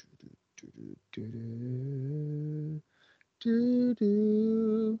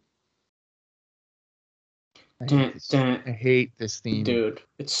Dun, hate this. dun. I hate this theme. Dude,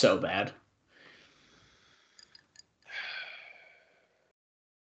 it's so bad.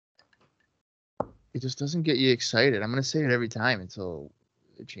 It just doesn't get you excited. I'm gonna say it every time until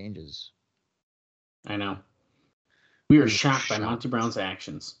it changes. I know. We are We were shocked by Monty Brown's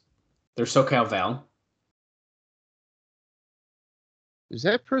actions. They're SoCal Val. Is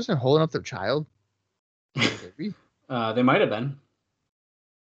that person holding up their child? Baby? They might have been.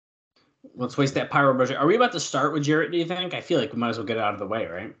 Let's waste that pyro brush. Are we about to start with Jarrett, do you think? I feel like we might as well get it out of the way,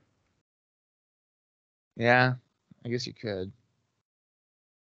 right? Yeah, I guess you could.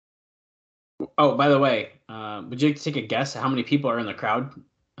 Oh, by the way, would you like to take a guess how many people are in the crowd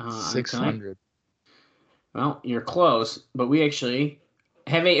tonight? 600. Well, you're close, but we actually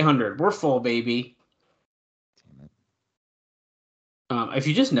have 800. We're full, baby. Damn it. If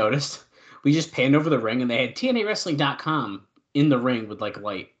you just noticed, we just panned over the ring and they had TNAWrestling.com in the ring with like a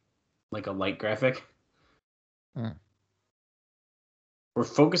light graphic. Huh. We're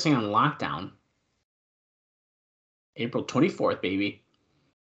focusing on Lockdown. April 24th, baby.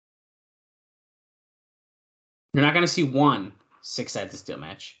 You're not going to see one 6-sided steel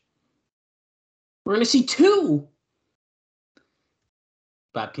match. We're going to see 2.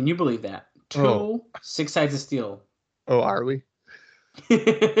 Bob, can you believe that? 2 6-sided steel. Oh, are we? We're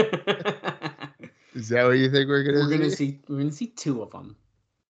Is that what you think we're gonna see? We're gonna see 2 of them.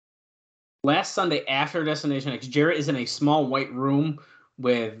 Last Sunday after Destination X, Jarrett is in a small white room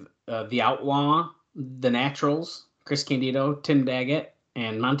with the Outlaw, the Naturals, Chris Candido, Tim Daggett,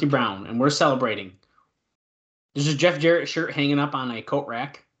 and Monty Brown, and we're celebrating. There's a Jeff Jarrett shirt hanging up on a coat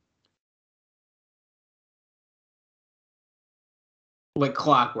rack. Like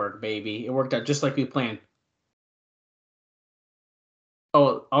clockwork, baby. It worked out just like we planned.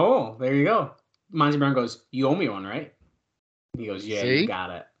 Oh, there you go. Monty Brown goes, "You owe me one, right?" He goes, "Yeah, See? You got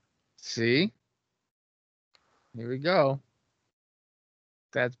it." See? Here we go.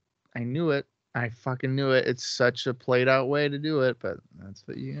 I knew it. I fucking knew it. It's such a played out way to do it, but that's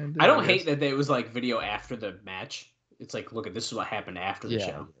what you gotta do. I don't hate that it was like video after the match. It's like, look, this is what happened after the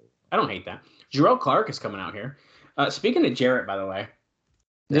show. I don't hate that. Jarrell Clark is coming out here. Speaking of Jarrett, by the way,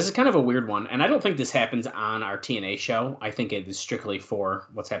 this is kind of a weird one, and I don't think this happens on our TNA show. I think it is strictly for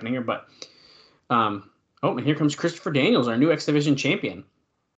what's happening here. But and here comes Christopher Daniels, our new X Division champion.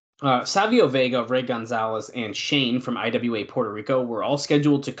 Savio Vega, Ray Gonzalez, and Shane from IWA Puerto Rico were all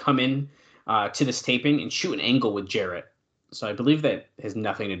scheduled to come in to this taping and shoot an angle with Jarrett. So I believe that has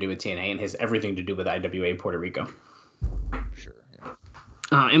nothing to do with TNA and has everything to do with IWA Puerto Rico. Sure. Yeah.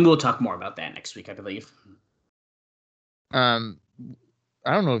 And we'll talk more about that next week, I believe.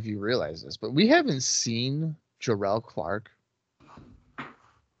 I don't know if you realize this, but we haven't seen Jarrell Clark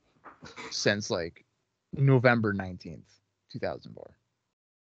since like November 19th, 2004.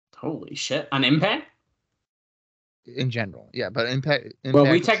 Holy shit. On Impact? In general. Yeah, but Impact well,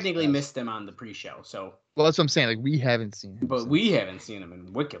 we technically missed him on the pre-show, so. Well, that's what I'm saying. Like, we haven't seen him. But we haven't seen him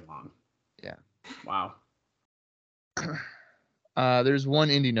in wicked long. Yeah. Wow. There's one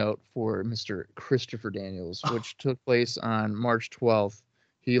indie note for Mr. Christopher Daniels, which took place on March 12th.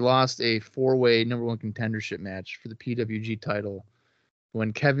 He lost a 4-way number 1 contendership match for the PWG title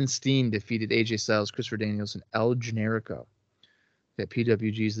when Kevin Steen defeated AJ Styles, Christopher Daniels, and El Generico at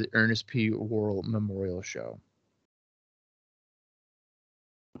PWG's The Ernest P. Worrell Memorial Show.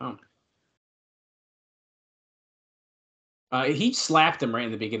 Oh. He slapped him right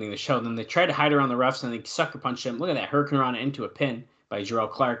in the beginning of the show. Then they tried to hide around the refs and they sucker punched him. Look at that, Hurricane into a pin by Jarrell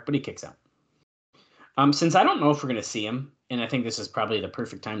Clark, but he kicks out. Since I don't know if we're going to see him, and I think this is probably the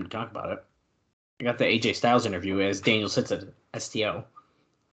perfect time to talk about it, I got the AJ Styles interview as Daniel sits at STO.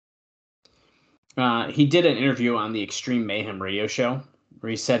 He did an interview on the Extreme Mayhem radio show where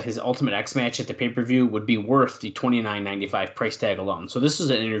he said his Ultimate X match at the pay-per-view would be worth the $29.95 price tag alone. So this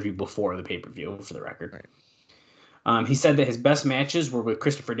was an interview before the pay-per-view, for the record. Right. He said that his best matches were with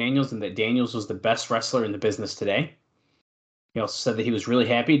Christopher Daniels and that Daniels was the best wrestler in the business today. He also said that he was really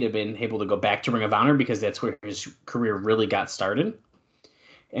happy to have been able to go back to Ring of Honor because that's where his career really got started.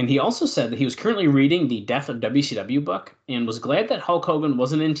 And he also said that he was currently reading the Death of WCW book and was glad that Hulk Hogan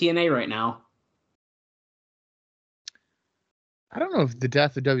wasn't in TNA right now. I don't know if The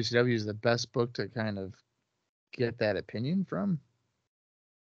Death of WCW is the best book to kind of get that opinion from.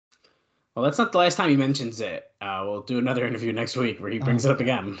 Well, that's not the last time he mentions it. We'll do another interview next week where he brings it up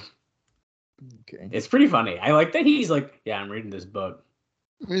again. Okay. It's pretty funny. I like that he's like, yeah, I'm reading this book.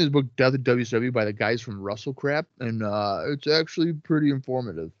 I'm reading this book, Death of WCW, by the guys from Russell Crap, and it's actually pretty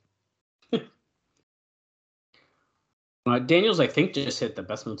informative. Daniels, I think, just hit the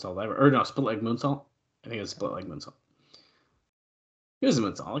best moonsault ever. Or no, split leg moonsault. I think it was split leg moonsault. It was a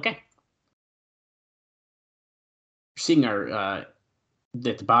moonsault. Okay. You're seeing our at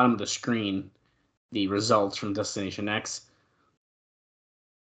the bottom of the screen the results from Destination X.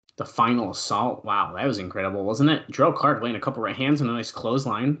 The final assault. Wow, that was incredible, wasn't it? Gerald Clark laying a couple right hands and a nice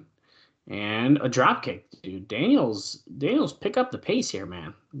clothesline. And a drop kick, dude. Daniels pick up the pace here,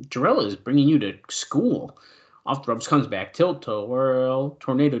 man. Jarrell is bringing you to school. Off the ropes, comes back. Tilt to whirl.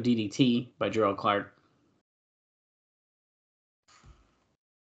 Tornado DDT by Gerald Clark.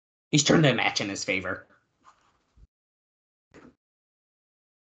 He's turned that match in his favor.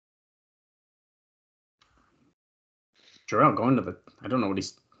 Jarrell going to the... I don't know what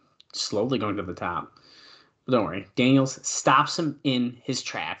he's... Slowly going to the top. But don't worry. Daniels stops him in his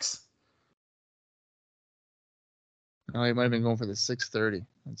tracks. Oh, he might have been going for the 630.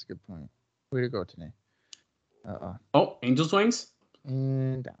 That's a good point. Way to go today. Oh, Angel's Wings.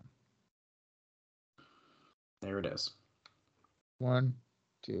 And down. There it is. 1,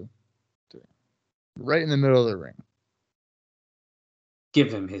 2, 3. Right in the middle of the ring.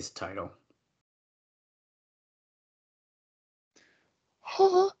 Give him his title.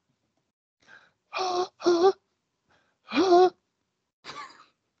 One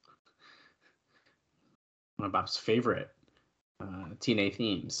of Bob's favorite TNA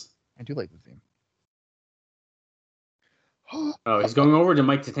themes. I do like the theme. Oh, he's going over to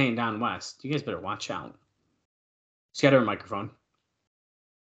Mike Tatane down west. You guys better watch out. He's got a microphone.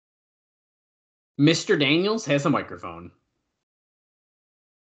 Mr. Daniels has a microphone.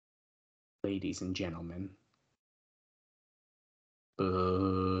 Ladies and gentlemen.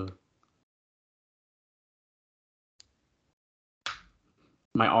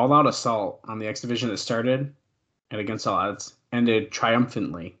 My all-out assault on the X Division that started and Against All Odds ended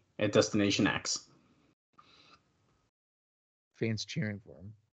triumphantly at Destination X. Fans cheering for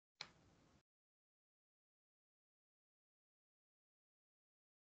him.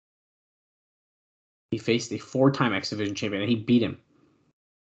 He faced a 4-time X Division champion and he beat him.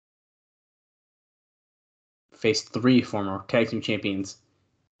 Faced 3 former tag team champions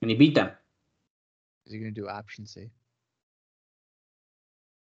and he beat them. Is he going to do option C?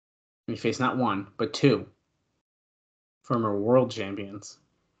 And he faced not 1, but 2 former world champions.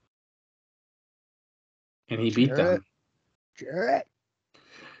 And he beat them.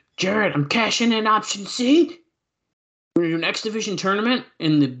 Jarrett, I'm cashing in option C. We're going to do an X Division tournament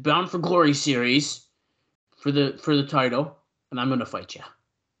in the Bound for Glory series for the title, and I'm going to fight you.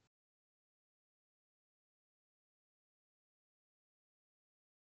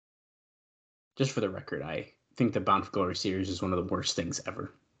 Just for the record, I think the Bound for Glory series is one of the worst things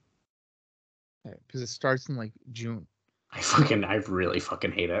ever. Because it starts in like June. I really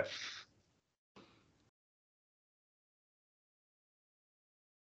fucking hate it.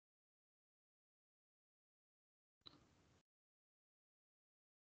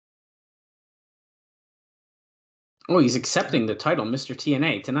 Oh, he's accepting the title, Mr.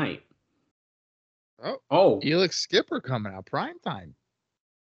 TNA, tonight. Oh. Elix Skipper coming out. Prime time.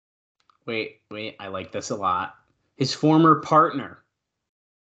 Wait. I like this a lot. His former partner.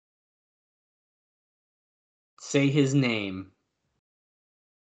 Say his name.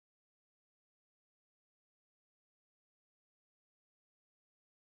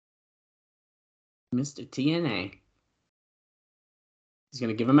 Mr. TNA. He's going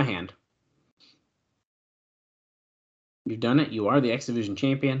to give him a hand. You've done it. You are the X Division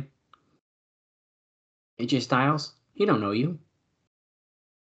champion. AJ Styles, he don't know you.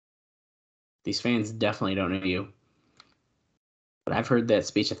 These fans definitely don't know you. But I've heard that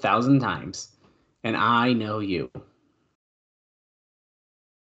speech 1,000 times. And I know you.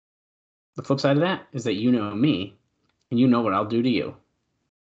 The flip side of that is that you know me. And you know what I'll do to you.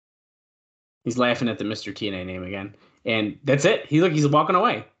 He's laughing at the Mr. TNA name again. And that's it. He's walking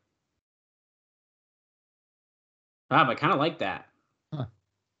away. Bob, I kind of like that. Huh.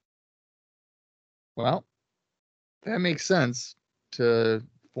 Well, that makes sense to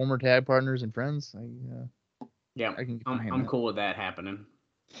former tag partners and friends. Yeah, I'm cool with that happening.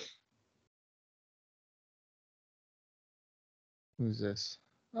 Who's this?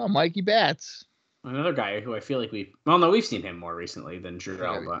 Oh, Mikey Batts. Another guy who I feel like we've seen him more recently than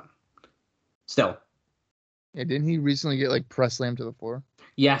Jarrell, but still. Yeah, didn't he recently get like press slammed to the floor?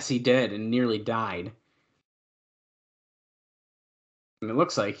 Yes, he did, and nearly died. And it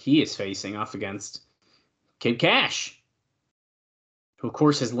looks like he is facing off against Kid Cash, who of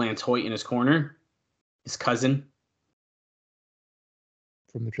course has Lance Hoyt in his corner, his cousin.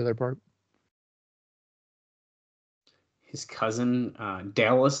 From the trailer park? His cousin,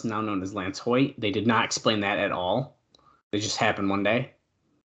 Dallas, now known as Lance Hoyt. They did not explain that at all. They just happen one day.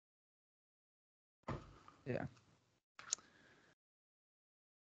 Yeah.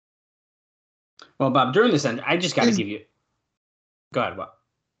 Well, Bob, during this end, I just got to give you. Go ahead, Bob.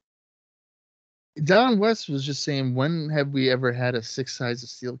 Don West was just saying, when have we ever had a 6 sides of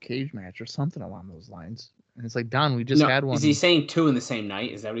steel cage match or something along those lines? And it's like, Don, we just had one. Is he saying 2 in the same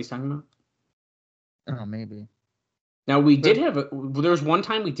night? Is that what he's talking about? Oh, maybe. Now, there was one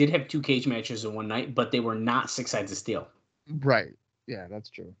time we did have 2 cage matches in one night, but they were not 6 sides of steel. Right. Yeah, that's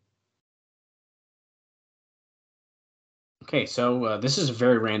true. Okay, so this is a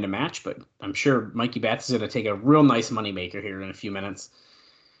very random match, but I'm sure Mikey Bats is going to take a real nice moneymaker here in a few minutes.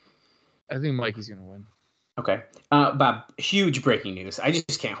 I think Mikey's going to win. Okay. Bob, huge breaking news. I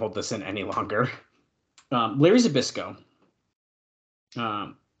just can't hold this in any longer. Larry Zbyszko,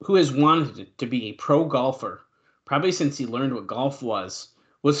 who has wanted to be a pro golfer, probably since he learned what golf was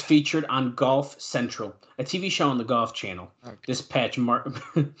featured on Golf Central, a TV show on the Golf Channel, this patch March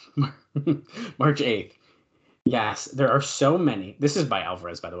 8th. Yes, there are so many. This is by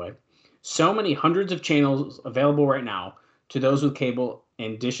Alvarez, by the way. So many hundreds of channels available right now to those with cable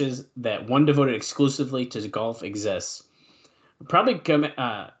and dishes that one devoted exclusively to golf exists. Probably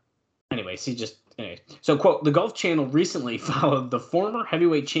anyway. So, quote, the Golf Channel recently followed the former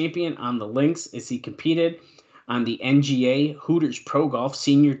heavyweight champion on the links as he competed on the NGA Hooters Pro Golf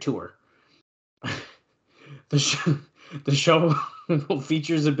Senior Tour. The show will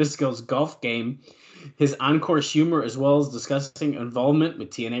feature Zbyszko's golf game, his on-course humor, as well as discussing involvement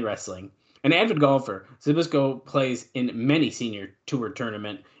with TNA wrestling. An avid golfer, Zbyszko plays in many senior tour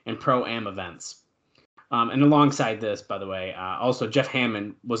tournament and pro-am events. And alongside this, by the way, also Jeff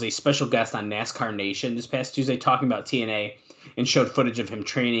Hammond was a special guest on NASCAR Nation this past Tuesday talking about TNA and showed footage of him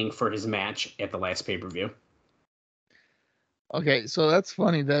training for his match at the last pay-per-view. Okay, so that's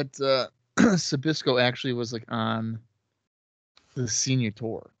funny that Zbyszko actually was like on the senior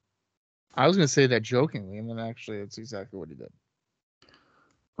tour. I was going to say that jokingly, and then actually that's exactly what he did.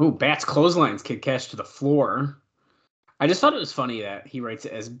 Oh, Bats clotheslines Kid Cash to the floor. I just thought it was funny that he writes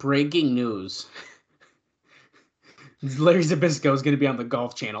it as breaking news. Larry Zbyszko is going to be on the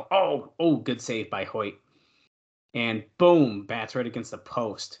Golf Channel. Oh, good save by Hoyt. And boom, Bats right against the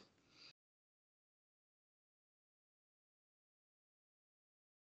post.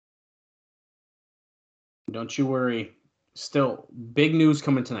 Don't you worry. Still, big news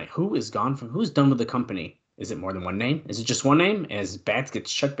coming tonight. Who's done with the company? Is it more than one name? Is it just one name? As Bats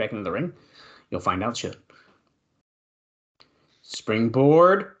gets chucked back into the ring, you'll find out shit.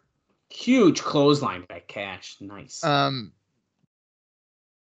 Springboard. Huge clothesline by Cash. Nice. 2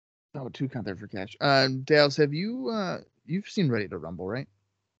 count there for Cash. Dales, have you've seen Ready to Rumble, right?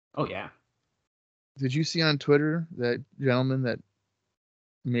 Oh yeah. Did you see on Twitter that gentleman that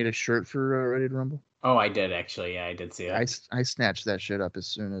made a shirt for Ready to Rumble? Oh, I did actually. Yeah, I did see it. I snatched that shit up as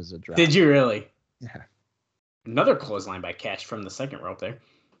soon as it dropped. Did you really? Yeah. Another clothesline by Cash from the second rope there.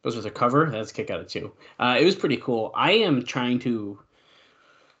 Goes with a cover. That's a kick out of 2. It was pretty cool. I am trying to.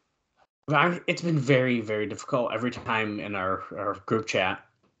 It's been very, very difficult. Every time in our group chat,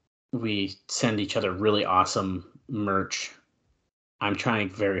 we send each other really awesome merch. I'm trying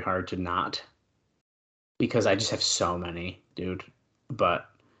very hard to not, because I just have so many, dude. But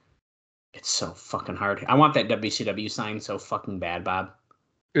it's so fucking hard. I want that WCW sign so fucking bad, Bob.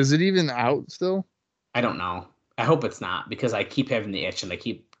 Is it even out still? I don't know. I hope it's not, because I keep having the itch, and I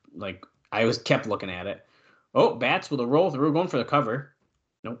always kept looking at it. Oh, Bats with a roll through, going for the cover.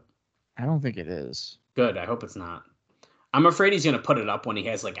 Nope. I don't think it is. Good. I hope it's not. I'm afraid he's going to put it up when he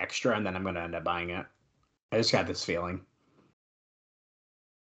has extra, and then I'm going to end up buying it. I just got this feeling.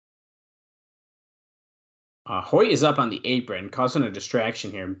 Hoyt is up on the apron, causing a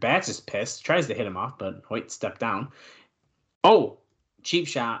distraction here. Bats is pissed, tries to hit him off, but Hoyt stepped down. Oh, cheap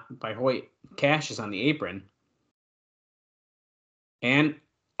shot by Hoyt. Cash is on the apron. And,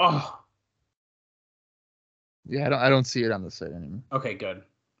 Yeah, I don't see it on the site anymore. Okay, good.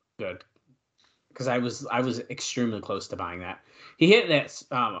 Because I was extremely close to buying that. He hit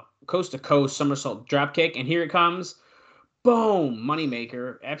that coast to coast somersault drop kick, and here it comes. Boom!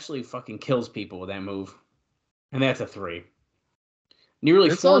 Moneymaker absolutely fucking kills people with that move. And that's a 3. Nearly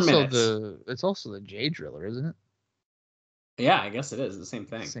 4 minutes. It's also the J Driller, isn't it? Yeah, I guess it is. The same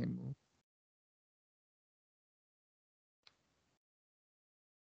thing. Same move.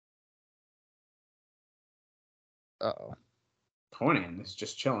 Uh-oh. Conan is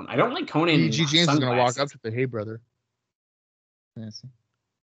just chilling. I don't like Conan. G. James is going to walk up to the hey, brother. Fancy.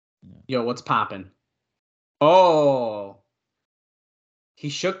 Yeah. Yo, what's popping? Oh. He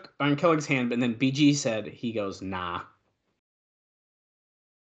shook Iron Kellig's hand, and then BG said, he goes, nah.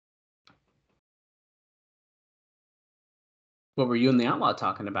 What were you and the Outlaw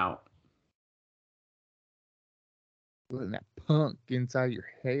talking about? Letting that punk inside your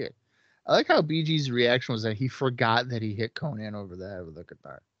head. I like how BG's reaction was that he forgot that he hit Conan over the head with a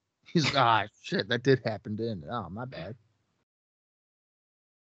guitar. He's like, shit, that did happen, didn't it? Oh, my bad.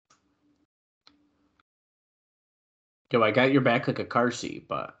 Yo, I got your back like a car seat,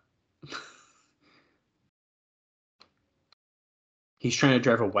 but he's trying to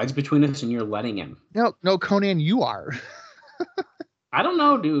drive a wedge between us, and you're letting him. No, Conan, you are. I don't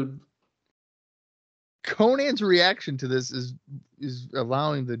know, dude. Conan's reaction to this is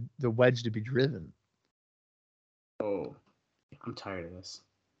allowing the wedge to be driven. Oh, I'm tired of this.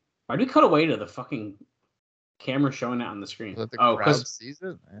 Why do we cut away to the fucking camera showing it on the screen? So that the Oh, crowd sees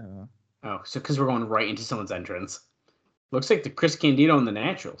it? I don't know. Oh, so because we're going right into someone's entrance. Looks like the Chris Candido and the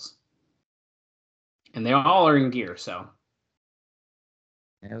Naturals. And they all are in gear, so.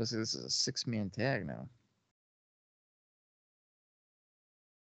 Yeah, this is a 6-man tag now.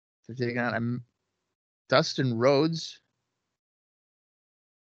 They're taking on Dustin Rhodes.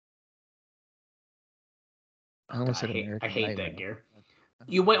 I almost said American I hate Nightmare. that gear.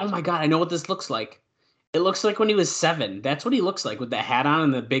 You wait, oh my god, I know what this looks like. It looks like when he was 7. That's what he looks like with the hat on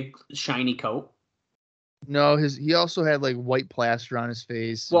and the big shiny coat. No, he also had like white plaster on his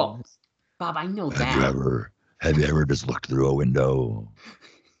face. Well, Bob, I know that. Have you ever just looked through a window?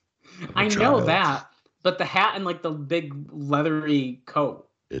 I know that, but the hat and like the big leathery coat.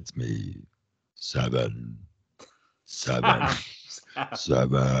 It's me. 7.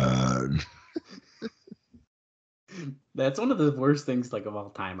 That's one of the worst things like of all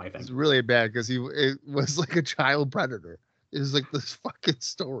time, I think. It's really bad because it was like a child predator. It was like this fucking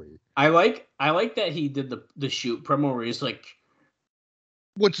story. I like that he did the shoot promo where he's like,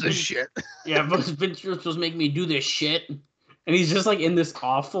 "What's this shit?" Yeah, Vince, you're supposed to make me do this shit, and he's just like in this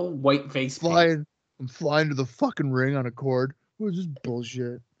awful white face. I'm flying to the fucking ring on a cord. What's this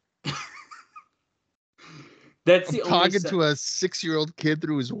bullshit? I'm talking to a 6-year-old kid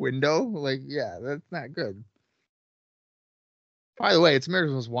through his window. Like, yeah, that's not good. By the way, it's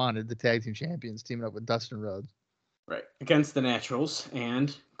America's Most Wanted, the tag team champions, teaming up with Dustin Rhodes. Right. Against the Naturals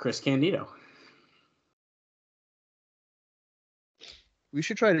and Chris Candido. We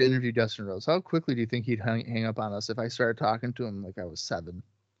should try to interview Dustin Rhodes. How quickly do you think he'd hang up on us if I started talking to him like I was 7?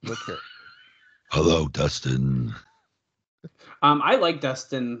 Look here. Hello, Dustin. I like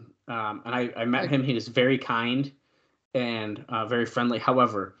Dustin, and I met him. He was very kind and very friendly.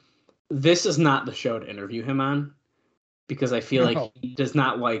 However, this is not the show to interview him on because I feel like he does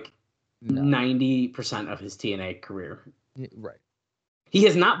not like 90% of his TNA career. Right. He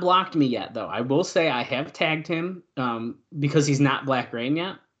has not blocked me yet, though. I will say I have tagged him because he's not Black Rain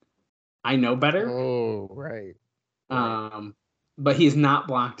yet. I know better. Oh, right. But he has not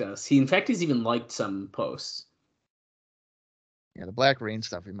blocked us. In fact, he's even liked some posts. Yeah, the Black Rain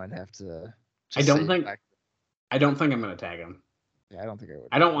stuff we might have to. I don't think I'm going to tag him. Yeah, I don't think I would.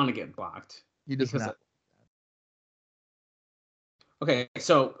 I don't want to get blocked. He does not. Okay,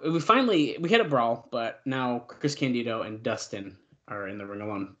 so we had a brawl, but now Chris Candido and Dustin are in the ring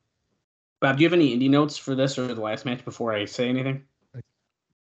alone. Bob, do you have any indie notes for this or the last match before I say anything?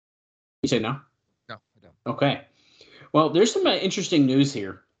 You say no? No, I don't. Okay. Well, there's some interesting news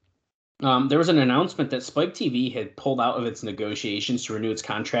here. There was an announcement that Spike TV had pulled out of its negotiations to renew its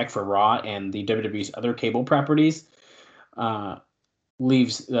contract for Raw and the WWE's other cable properties.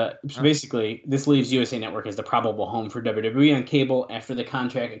 Basically, this leaves USA Network as the probable home for WWE on cable after the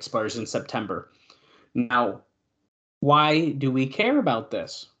contract expires in September. Now, why do we care about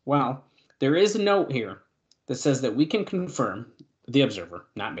this? Well, there is a note here that says that we can confirm, the Observer,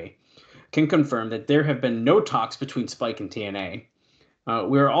 not me, can confirm that there have been no talks between Spike and TNA.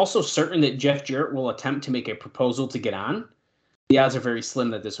 We are also certain that Jeff Jarrett will attempt to make a proposal to get on. The odds are very slim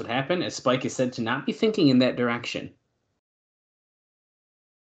that this would happen, as Spike is said to not be thinking in that direction.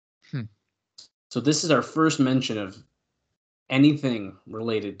 So this is our first mention of anything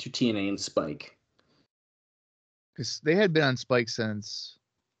related to TNA and Spike. Because they had been on Spike since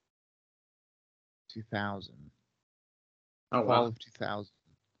 2000. Oh, fall wow. of 2000.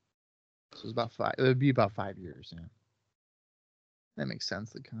 So it was about 5. It would be about 5 years. Yeah, that makes sense.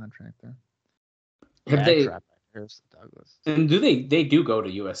 The contract there. Have they? Harrison Douglas. And they do go to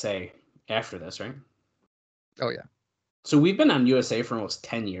USA after this, right? Oh yeah. So we've been on USA for almost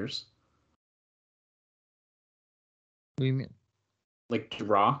 10 years. What do you mean? Like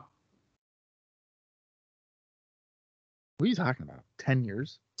Raw? What are you talking about? 10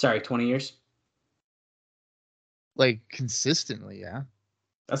 years? Sorry, 20 years? Like consistently, yeah.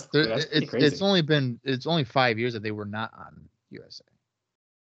 That's pretty crazy. It's only 5 years that they were not on USA.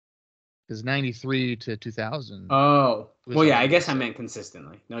 Because 93 to 2000. Oh, was well, yeah. I already guess I set. meant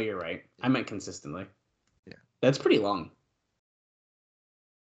consistently. No, you're right. I meant consistently. Yeah. That's pretty long.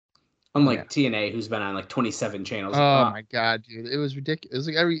 Oh, Unlike yeah. TNA, who's been on like 27 channels. Oh my god, dude. It was ridiculous. It was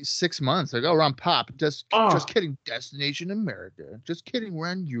like every 6 months. Like, oh, we're on Pop. Just kidding. Destination America. Just kidding. We're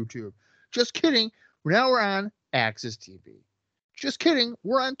on YouTube. Just kidding. Now we're on Access TV. Just kidding.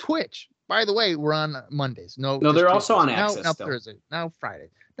 We're on Twitch. By the way, we're on Mondays. No, No, just they're also Tuesdays. on Access now still. Thursday. Now Friday.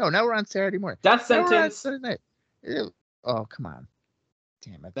 No, now we're on Saturday morning. Death Now we're on Sentence. Sunday night. Oh, come on.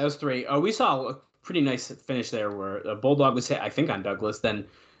 Damn it. That was 3. Oh, we saw a pretty nice finish there where a Bulldog was hit, I think, on Douglas. Then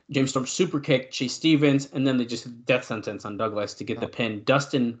James Storm super kicked Chase Stevens, and then they just death sentence on Douglas to get the pin.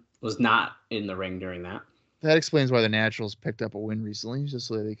 Dustin was not in the ring during that. That explains why the Naturals picked up a win recently, just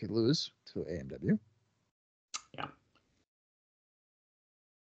so they could lose to AMW. Yeah.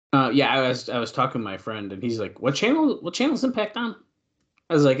 Yeah, I was talking to my friend, and he's like, "What channel's Impact on?"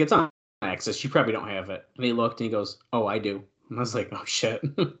 I was like, "It's on Access. You probably don't have it." And he looked, and he goes, "Oh, I do." And I was like, "Oh shit."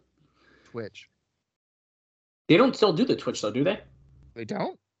 Twitch. They don't still do the Twitch though, do they? They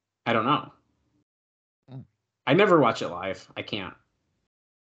don't? I don't know. Oh. I never watch it live. I can't.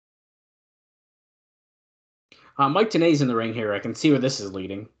 Mike Tenay's in the ring here. I can see where this is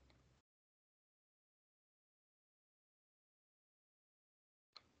leading.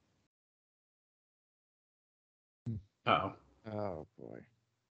 Uh-oh. Oh, boy.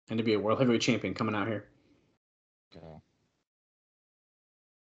 And to be a world heavyweight champion coming out here. Oh.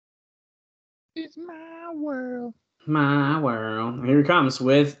 It's my world. My world. Here he comes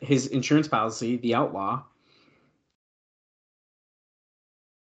with his insurance policy, the Outlaw.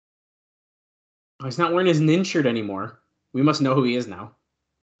 Oh, he's not wearing his nin shirt anymore. We must know who he is now.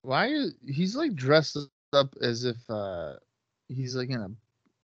 Why he's like dressed up as if he's like in a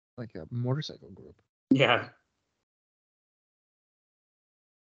motorcycle group. Yeah.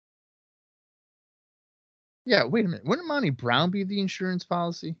 Yeah, wait a minute. Wouldn't Monty Brown be the insurance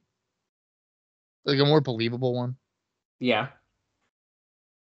policy? Like a more believable one? Yeah.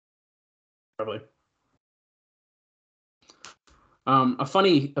 Probably. A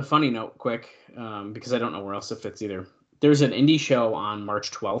funny note, quick, because I don't know where else it fits either. There's an indie show on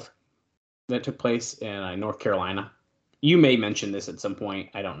March 12th that took place in North Carolina. You may mention this at some point.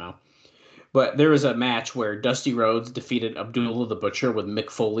 I don't know. But there was a match where Dusty Rhodes defeated Abdullah the Butcher with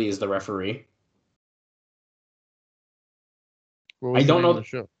Mick Foley as the referee. What was I the don't name of know. the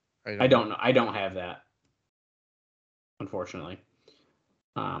show? I don't know. I don't have that, unfortunately.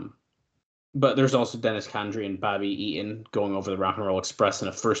 But there's also Dennis Condrey and Bobby Eaton going over the Rock and Roll Express in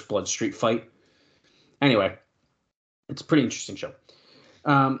a First Blood street fight. Anyway, it's a pretty interesting show.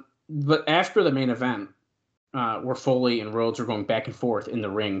 But after the main event, where Foley and Rhodes were going back and forth in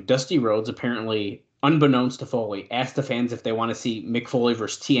the ring, Dusty Rhodes apparently, unbeknownst to Foley, asked the fans if they want to see Mick Foley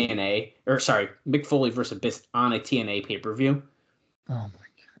versus TNA, Mick Foley versus Abyss on a TNA pay-per-view. Oh my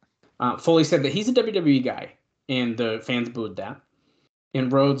god. Foley said that he's a WWE guy, and the fans booed that.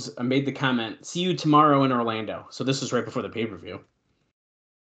 And Rhodes made the comment, "See you tomorrow in Orlando." So this was right before the pay-per-view.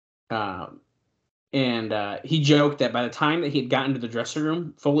 And he joked that by the time that he had gotten to the dressing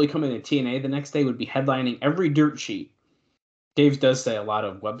room, Foley coming to TNA the next day would be headlining every dirt sheet. Dave does say a lot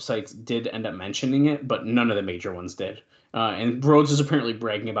of websites did end up mentioning it, but none of the major ones did. And Rhodes was apparently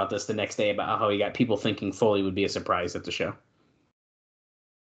bragging about this the next day about how he got people thinking Foley would be a surprise at the show.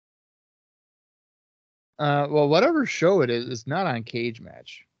 Well, whatever show it is, it's not on Cage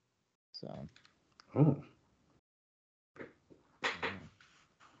Match. So. Oh.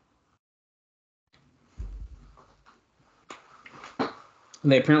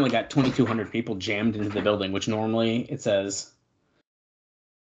 And they apparently got 2,200 people jammed into the building, which normally it says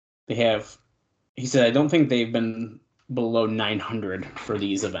they have. He said, "I don't think they've been below 900 for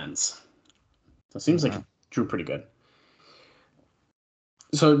these events." So it seems like it drew pretty good.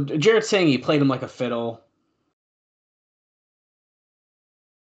 So Jarrett's saying he played him like a fiddle.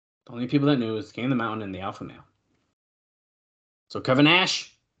 The only people that knew was King of the Mountain and the Alpha Male. So Kevin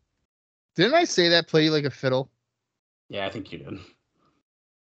Nash. Didn't I say that play like a fiddle? Yeah, I think you did.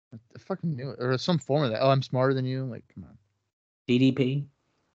 I fucking knew it. Or some form of that. Oh, I'm smarter than you. Like, come on. DDP.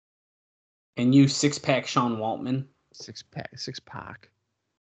 And you six-pack Sean Waltman. Six pack. Six-pack.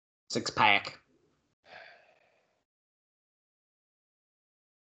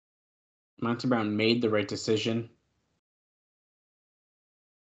 Monty Brown made the right decision.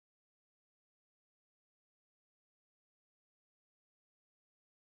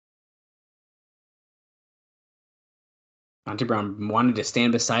 Monty Brown wanted to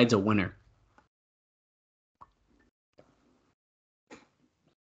stand beside a winner.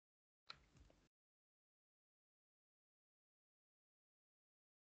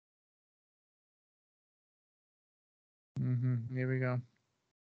 Here we go.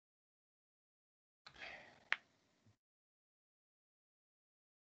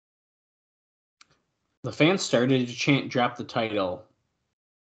 The fans started to chant "Drop the title,"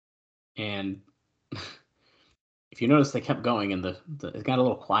 and if you notice, they kept going, and it got a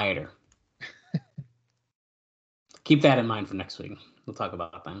little quieter. Keep that in mind for next week. We'll talk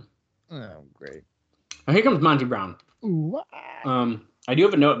about that. Oh, great. Now here comes Monty Brown. Ooh, I do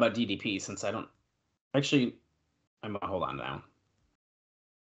have a note about DDP since I don't actually. I'm gonna hold on now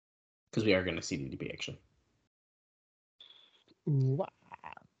because we are going to see DDP actually. ooh,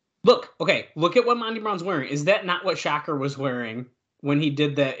 Look at what Monty Brown's wearing. Is that not what Shocker was wearing when he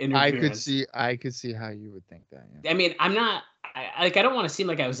did that interference? I could see how you would think that. Yeah. I mean, I don't want to seem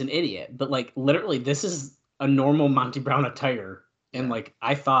like I was an idiot, but like literally, this is a normal Monty Brown attire, and like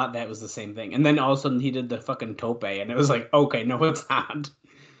I thought that was the same thing, and then all of a sudden he did the fucking tope, and it was like, okay, no, it's not.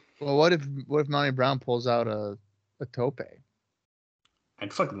 Well, what if Monty Brown pulls out a tope?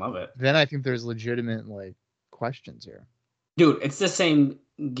 I'd fucking love it, Then I think there's legitimate like questions here. dude. It's the same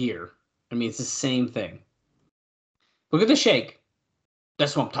gear. I mean, it's the same thing. Look at the shake.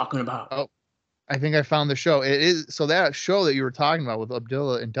 That's what I'm talking about. Oh, I think I found the show. It is so that show that you were talking about with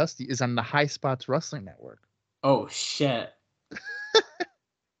Abdullah and Dusty is on the High Spots Wrestling Network. Oh shit.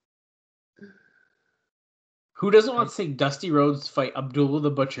 Who doesn't want to see Dusty Rhodes fight Abdullah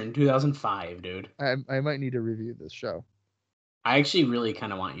the Butcher in 2005, dude? I might need to review this show. I actually really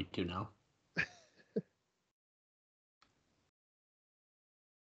kind of want you to now.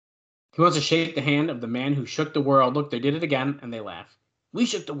 He wants to shake the hand of the man who shook the world. Look, they did it again, and they laugh. We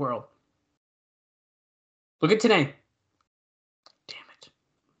shook the world. Look at today. Damn it.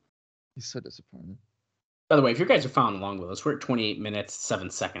 He's so disappointed. By the way, if you guys are following along with us, we're at 28 minutes, 7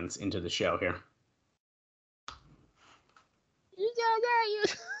 seconds into the show here.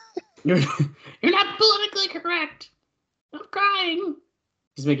 You're not politically correct. I'm crying.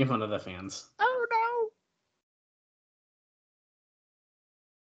 He's making fun of the fans. Oh no.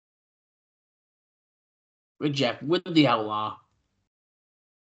 With Jeff, with the outlaw.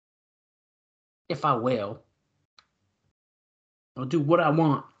 If I will. I'll do what I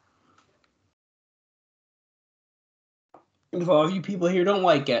want. If all of you people here don't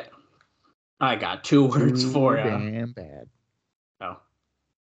like it, I got 2 words for you. Damn bad. Oh.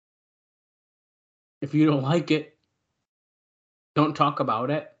 If you don't like it, don't talk about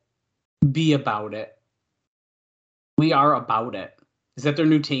it. Be about it. We are about it. Is that their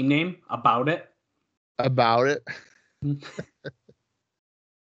new team name? About it? About it.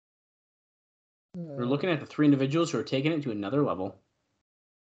 We're looking at the 3 individuals who are taking it to another level.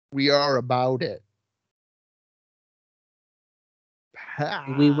 We are about it.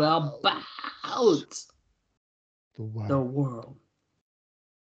 We will about the world. the world.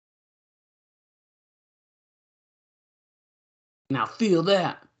 Now feel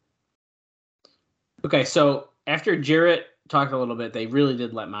that. Okay, so after Jarrett talked a little bit, they really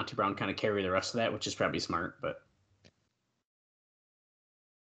did let Monty Brown kind of carry the rest of that, which is probably smart, but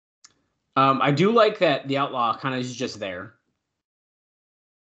I do like that the Outlaw kind of is just there.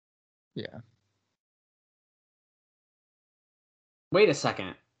 Yeah. Wait a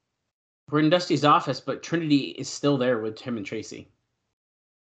second. We're in Dusty's office, but Trinity is still there with him and Tracy.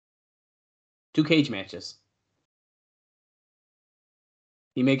 2 cage matches.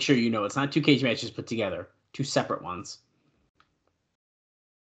 You make sure you know it's not 2 cage matches put together. 2 separate ones.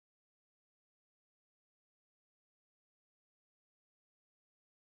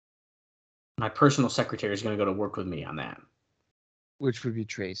 My personal secretary is going to go to work with me on that. Which would be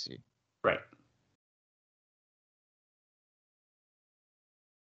Tracy. Right.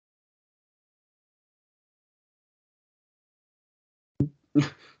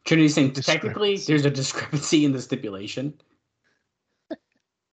 Trinity's saying, technically, there's a discrepancy in the stipulation.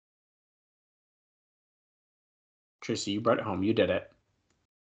 Tracy, you brought it home. You did it.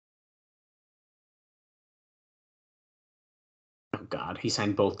 Oh, God. He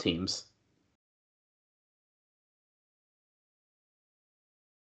signed both teams.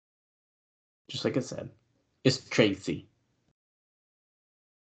 Just like it said. It's Tracy.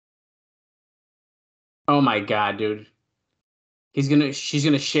 Oh, my God, dude. She's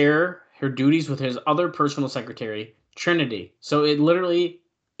gonna share her duties with his other personal secretary, Trinity. So it literally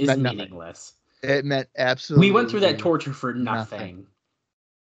is meaningless. It meant absolutely. We went through that torture for nothing.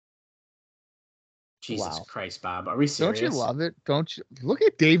 Jesus Christ, Bob. Are we serious? Don't you love it? Don't you? Look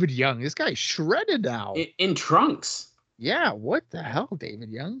at David Young. This guy's shredded now. In trunks. Yeah, what the hell, David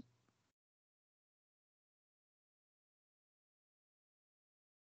Young?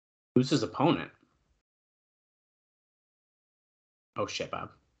 Who's his opponent? Oh, shit,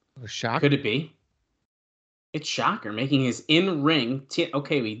 Bob. Shocker. Could it be? It's Shocker making his in-ring.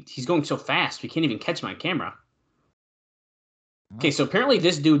 He's going so fast we can't even catch him on camera. Okay, so apparently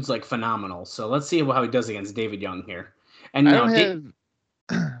this dude's like phenomenal. So let's see how he does against David Young here. And I now, don't have.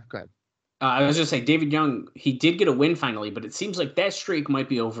 Go ahead. I was just say David Young. He did get a win finally, but it seems like that streak might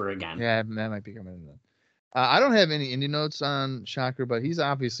be over again. Yeah, that might be coming in then. I don't have any indie notes on Shocker, but he's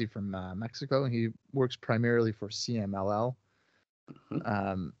obviously from Mexico, and he works primarily for CMLL.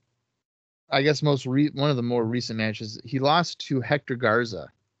 Mm-hmm. I guess one of the more recent matches, he lost to Hector Garza.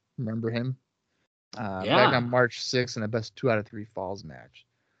 Remember him? Back on March 6th in a best 2 out of 3 falls match.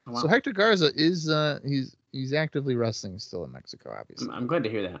 Oh, wow. So Hector Garza is he's actively wrestling still in Mexico, obviously. I'm glad to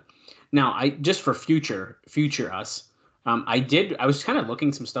hear that. Now, I just for future us, I was kind of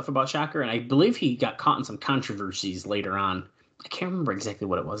looking some stuff about Shocker, and I believe he got caught in some controversies later on. I can't remember exactly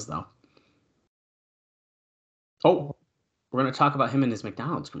what it was though. Oh, we're gonna talk about him in his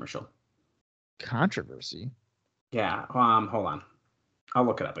McDonald's commercial. Controversy? Yeah. Hold on. I'll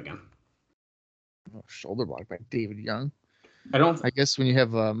look it up again. Oh, shoulder block by David Young. I guess when you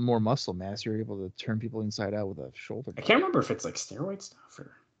have more muscle mass, you're able to turn people inside out with a shoulder block. I can't remember if it's like steroid stuff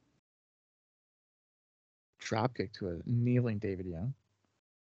or drop kick to a kneeling David Young.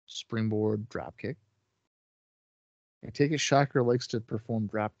 Springboard drop kick. I take it Shocker likes to perform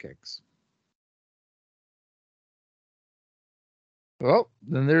drop kicks. Oh,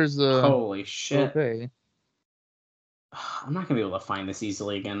 then there's the holy shit. Okay. I'm not gonna be able to find this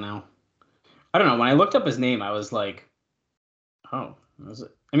easily again now. I don't know. When I looked up his name, I was like, "Oh, was it?"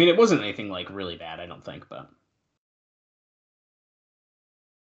 I mean, it wasn't anything like really bad, I don't think, but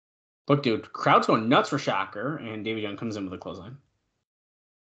look, dude, crowd's going nuts for Shocker, and David Young comes in with a clothesline.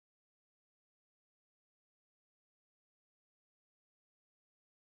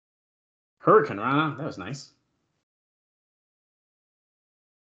 Hurricane Rana, that was nice.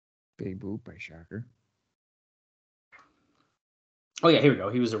 Big boot by Shocker. Oh yeah, here we go.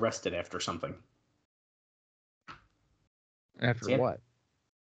 He was arrested after something. After what?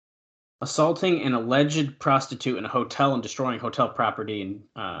 Assaulting an alleged prostitute in a hotel and destroying hotel property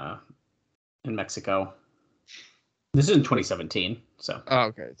in Mexico. This is in 2017, so. Oh,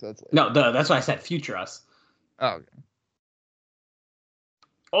 okay. So that's late. No, that's why I said future us. Oh, okay.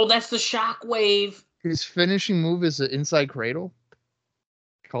 Oh, that's the Shockwave. His finishing move is an inside cradle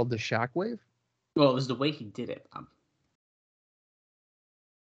called the Shockwave. Well, it was the way he did it.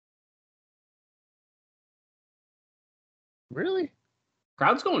 Really?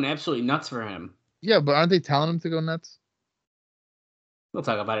 Crowd's going absolutely nuts for him. Yeah, but aren't they telling him to go nuts? We'll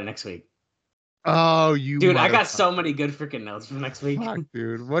talk about it next week. Oh, dude! I got so many good freaking notes for next week. Fuck,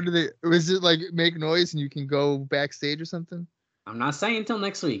 dude, what do they? Was it like make noise and you can go backstage or something? I'm not saying until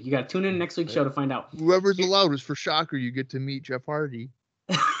next week. You got to tune in next week's show to find out. Whoever's the loudest for Shocker, you get to meet Jeff Hardy.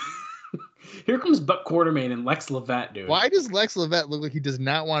 Here comes Buck Quartermain and Lex Levette, dude. Why does Lex Levette look like he does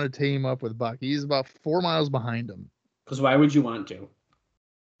not want to team up with Buck? He's about 4 miles behind him. Because why would you want to?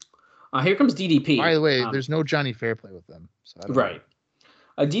 Here comes DDP. By the way, there's no Johnny Fairplay with them. So right.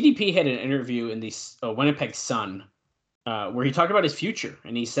 DDP had an interview in the Winnipeg Sun where he talked about his future.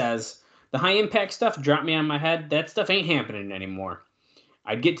 And he says, the high impact stuff dropped me on my head. That stuff ain't happening anymore.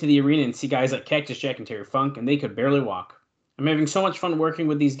 I'd get to the arena and see guys like Cactus Jack and Terry Funk, and they could barely walk. I'm having so much fun working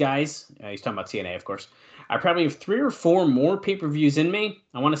with these guys. He's talking about TNA, of course. I probably have 3 or 4 more pay-per-views in me.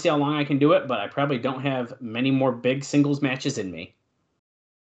 I want to see how long I can do it, but I probably don't have many more big singles matches in me.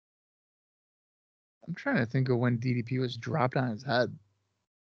 I'm trying to think of when DDP was dropped on his head.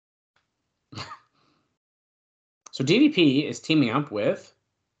 So DDP is teaming up with...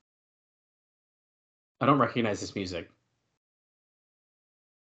 I don't recognize this music.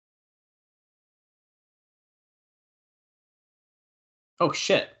 Oh,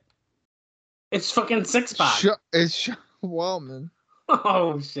 shit. It's fucking Six Pack. It's Sean Waltman.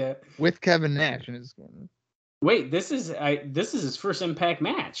 Oh, shit. With Kevin Nash in his corner. Wait, this is his first Impact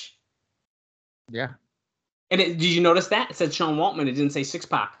match. Yeah. And did you notice that? It said Sean Waltman. It didn't say Six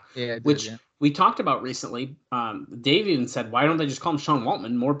Pack. Yeah, it which did, yeah. We talked about recently. Dave even said, why don't they just call him Sean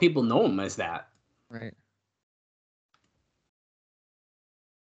Waltman? More people know him as that. Right.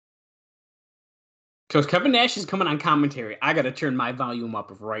 Because Kevin Nash is coming on commentary. I got to turn my volume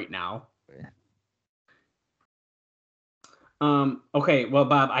up right now. Okay, well,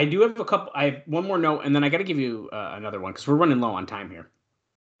 Bob, I do have I have one more note, and then I got to give you another one because we're running low on time here.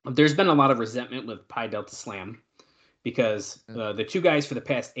 There's been a lot of resentment with Pi Delta Slam because the 2 guys for the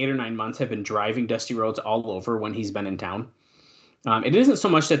past 8 or 9 months have been driving Dusty Rhodes all over when he's been in town. It isn't so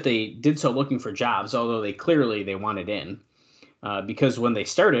much that they did so looking for jobs, although they clearly wanted in. Because when they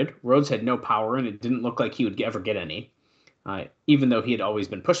started, Rhodes had no power, and it didn't look like he would ever get any, even though he had always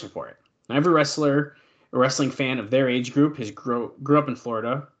been pushing for it. Now, every wrestler A wrestling fan of their age group, grew up in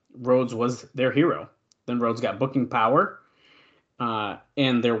Florida. Rhodes was their hero. Then Rhodes got booking power,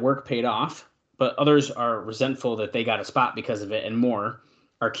 and their work paid off. But others are resentful that they got a spot because of it, and more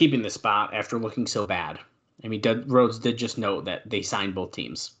are keeping the spot after looking so bad. I mean, Rhodes did just note that they signed both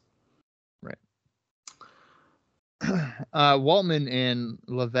teams. Right. Waltman and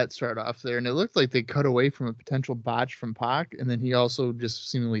Levette start off there, and it looked like they cut away from a potential botch from Pac, and then he also just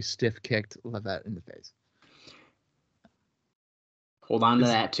seemingly stiff kicked Levette in the face. Hold on to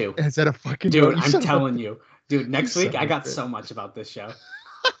that too. Is that a fucking dude? note? I'm telling you, dude. Next week I got bitch. so much about this show.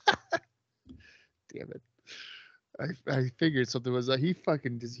 Damn it! I figured something was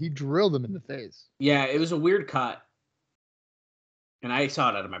he drilled him in the face. Yeah, it was a weird cut. And I saw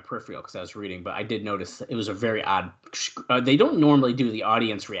it out of my peripheral because I was reading, but I did notice it was a very odd. They don't normally do the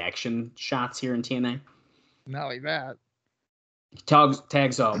audience reaction shots here in TNA. Not like that. Tags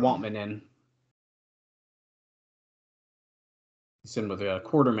Waltman in. He's in with a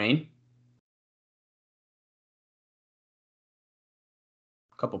Quartermain.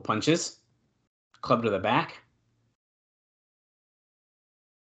 A couple punches. Club to the back.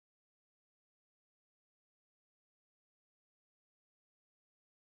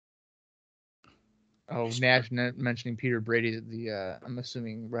 Oh, Nash mentioning Peter Brady. I'm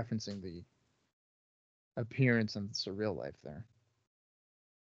assuming referencing the appearance of Surreal Life there.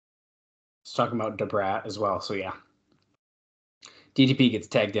 He's talking about Debrat as well. So yeah, DDP gets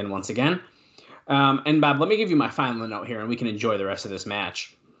tagged in once again. And Bob, let me give you my final note here, and we can enjoy the rest of this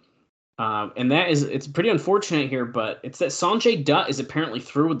match. And that is, it's pretty unfortunate here, but it's that Sanjay Dutt is apparently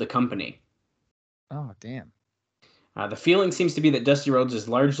through with the company. Oh, damn. The feeling seems to be that Dusty Rhodes is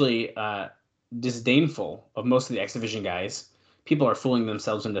largely disdainful of most of the X Division guys. People are fooling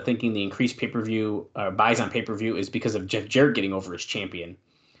themselves into thinking the increased pay-per-view buys on pay-per-view is because of Jeff Jarrett getting over as champion.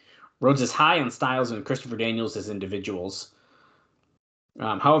 Rhodes is high on Styles and Christopher Daniels as individuals.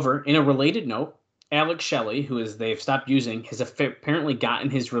 However, in a related note, Alex Shelley, who they've stopped using, has apparently gotten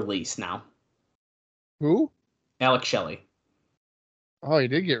his release now. Who? Alex Shelley. Oh, he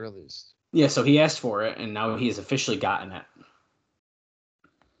did get released. Yeah, so he asked for it, and now he has officially gotten it.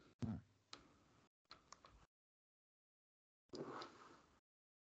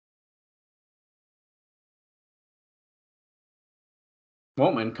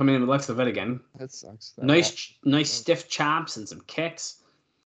 Waltman coming in with Lex Levette again. That sucks. Nice stiff chops and some kicks.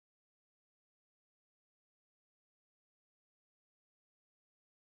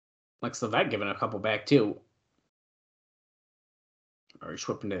 Lex Levette giving a couple back too. Or he's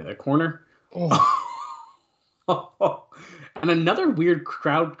whipping to the corner. Oh. And another weird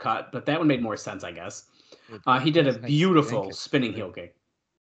crowd cut, but that one made more sense, I guess. He did a beautiful spinning heel kick.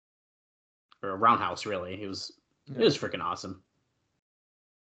 Or a roundhouse, really. It was freaking awesome.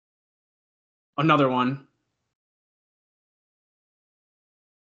 Another one.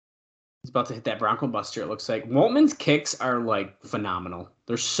 He's about to hit that Bronco Buster, it looks like. Waltman's kicks are, like, phenomenal.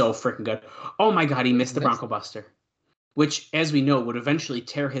 They're so freaking good. Oh, my God, he missed the Bronco Buster. Which, as we know, would eventually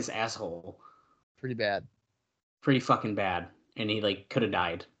tear his asshole. Pretty bad. Pretty fucking bad. And he, like, could have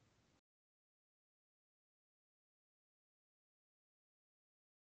died.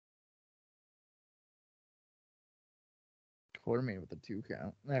 Quartermain with a 2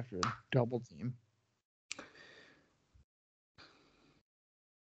 count after a double team.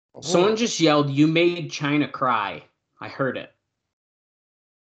 Oh. Someone just yelled, "You made China cry." I heard it.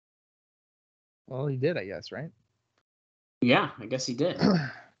 Well, he did, I guess, right? Yeah, I guess he did.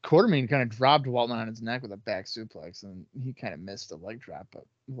 Quartermain kind of dropped Waltman on his neck with a back suplex, and he kind of missed a leg drop, but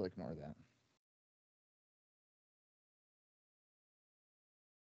we'll ignore that.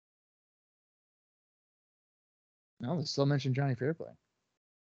 No, they still mentioned Johnny Fairplay.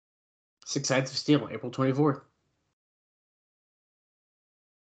 6 Sides of Steel, April 24th.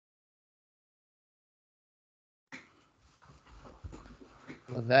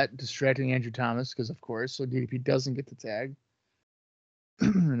 That distracting Andrew Thomas, because of course, so DDP doesn't get the tag.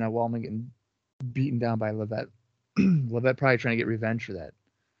 And now Waltman getting beaten down by Levette. Levette probably trying to get revenge for that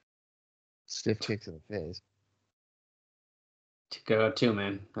stiff kick to the face. Kick out too,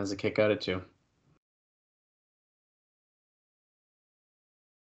 man. That's a kick out of 2.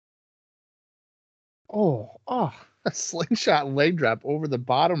 Oh, a slingshot leg drop over the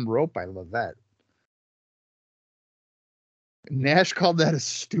bottom rope by Levette. Nash called that a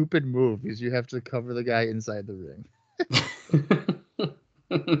stupid move because you have to cover the guy inside the ring.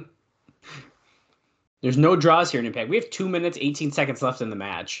 There's no draws here in Impact. We have 2 minutes, 18 seconds left in the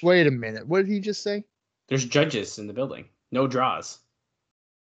match. Wait a minute. What did he just say? There's judges in the building. No draws.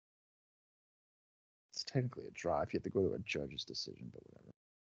 It's technically a draw if you have to go to a judge's decision, but whatever.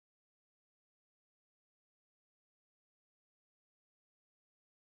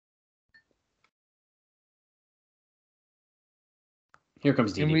 Here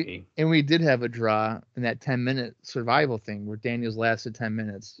comes DDP. And we did have a draw in that 10-minute survival thing where Daniels lasted 10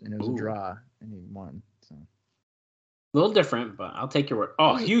 minutes and it was a draw and he won. So a little different, but I'll take your word.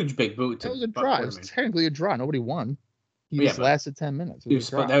 Oh, huge big boot to It was a draw. It was technically a draw. Nobody won. He just lasted 10 minutes.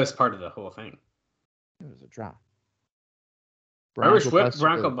 That was part of the whole thing. It was a draw. Irish Whip,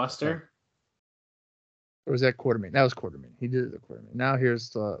 Bronco Buster. Or was that Quartermain? That was Quartermain. He did it the Quartermain. Now here's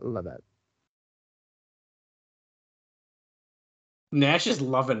the Levet. Nash is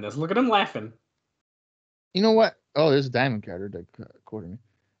loving this. Look at him laughing. You know what? Oh, there's a Diamond Cutter to Quartermain.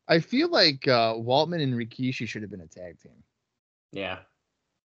 I feel like Waltman and Rikishi should have been a tag team. Yeah.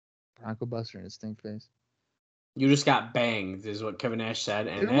 Bronco Buster and his stink face. You just got banged, is what Kevin Nash said.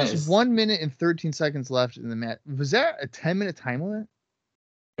 And there was 1 minute and 13 seconds left in the match. Was that a 10-minute time limit?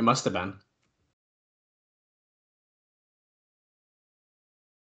 It must have been.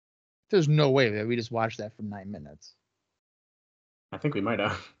 There's no way that we just watched that for 9 minutes. I think we might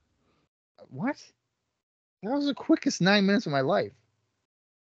have. What? That was the quickest 9 minutes of my life.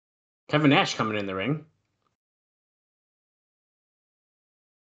 Kevin Nash coming in the ring.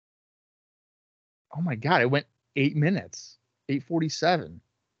 Oh my God, it went 8 minutes. 8:47.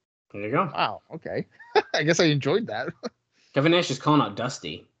 There you go. Wow, okay. I guess I enjoyed that. Kevin Nash is calling out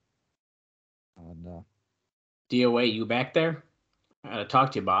Dusty. Oh no. DOA, you back there? I gotta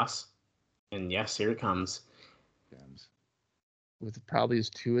talk to you, boss. And yes, here it comes. With probably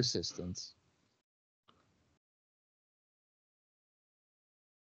his 2 assistants.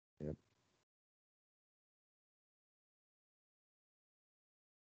 Yep.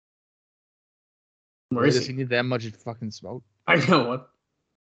 Where is does he need that much fucking smoke? I know what.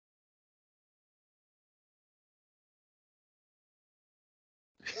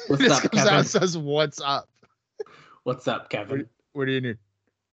 What's this up, comes Kevin? out and says, "What's up?" What's up, Kevin? What do you need?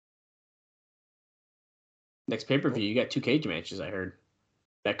 Next pay-per-view, you got 2 cage matches, I heard.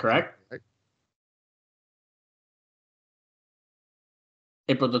 Is that correct?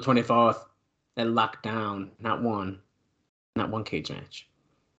 April the 24th, at Lockdown. Not one cage match,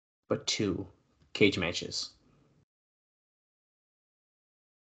 but 2 cage matches.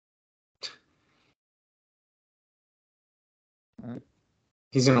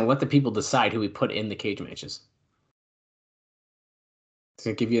 He's going to let the people decide who we put in the cage matches. He's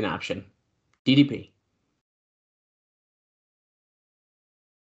going to give you an option. DDP.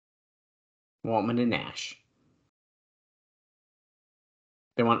 Waltman and Nash.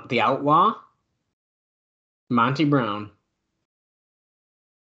 They want the Outlaw, Monty Brown,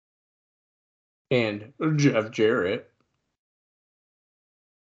 and Jeff Jarrett.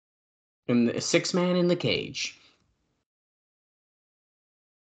 And the 6-man in the cage.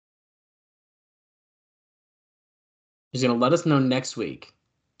 He's going to let us know next week.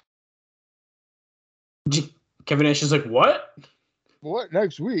 Kevin Nash is like, what? What?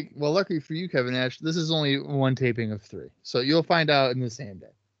 Next week? Well, lucky for you, Kevin Nash, this is only 1 taping of 3. So you'll find out in the same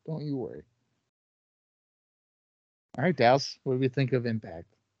day. Don't you worry. All right, Dallas, what do we think of Impact?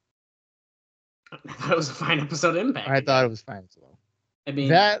 I thought it was a fine episode of Impact. I thought it was fine as well. I mean,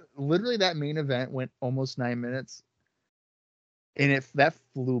 that main event went almost 9 minutes, and that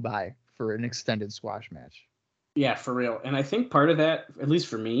flew by for an extended squash match. Yeah, for real. And I think part of that, at least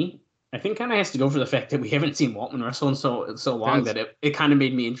for me, I think kind of has to go for the fact that we haven't seen Waltman wrestle in so long that it kind of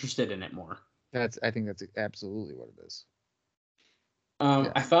made me interested in it more. I think that's absolutely what it is.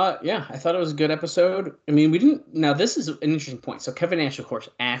 Yeah. I thought it was a good episode. I mean, now this is an interesting point. So Kevin Nash, of course,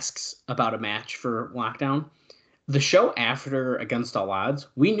 asks about a match for Lockdown. The show after Against All Odds,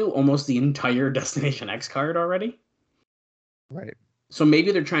 we knew almost the entire Destination X card already. Right. So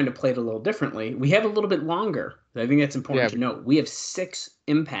maybe they're trying to play it a little differently. We have a little bit longer. I think that's important to note. We have 6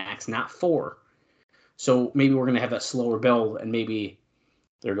 impacts, not 4. So maybe we're going to have a slower build, and maybe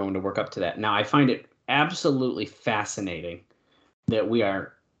they're going to work up to that. Now, I find it absolutely fascinating that we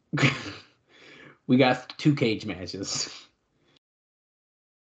got 2 cage matches.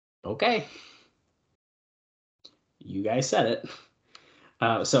 Okay. You guys said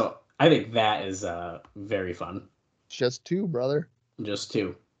it. So I think that is very fun. Just 2, brother. Just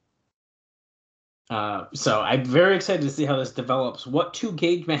 2. So I'm very excited to see how this develops. What 2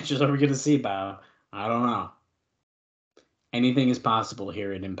 cage matches are we going to see, Bow? I don't know. Anything is possible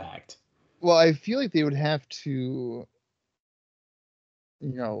here at Impact. Well, I feel like they would have to,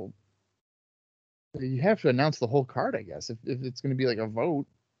 you have to announce the whole card, I guess, if it's going to be like a vote.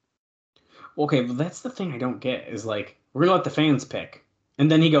 Okay, well, that's the thing I don't get is like, we're going to let the fans pick.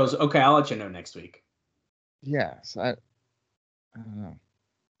 And then he goes, okay, I'll let you know next week. Yes, I don't know.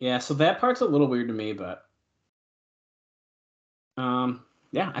 Yeah, so that part's a little weird to me, but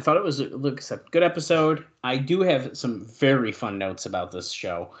yeah, I thought it was a good episode. I do have some very fun notes about this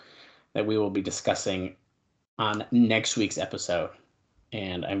show that we will be discussing on next week's episode,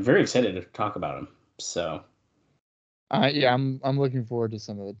 and I'm very excited to talk about them. So, yeah, I'm looking forward to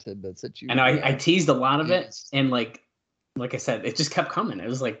some of the tidbits that you. I know I teased a lot of it, teased. and like I said, it just kept coming. It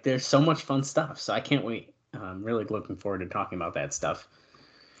was like there's so much fun stuff, so I can't wait. I'm really looking forward to talking about that stuff.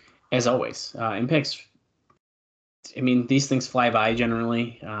 As always, Impact's. I mean, these things fly by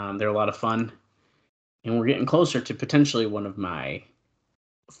generally. They're a lot of fun, and we're getting closer to potentially one of my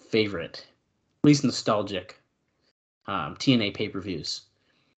favorite, at least nostalgic, TNA pay-per-views.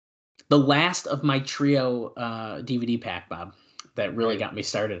 The last of my trio DVD pack, Bob, that really got me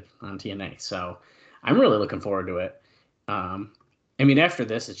started on TNA. So I'm really looking forward to it. I mean, after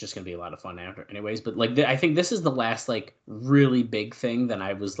this, it's just gonna be a lot of fun after, anyways. But like, I think this is the last like really big thing that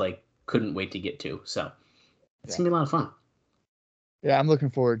I was like couldn't wait to get to. So it's gonna be a lot of fun. Yeah, I'm looking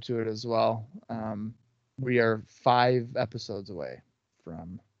forward to it as well. We are 5 episodes away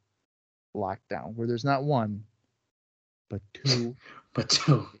from lockdown, where there's not one, but 2. But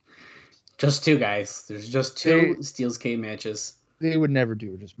 2. Just 2, guys. There's just 2 Steel's Cage matches. They would never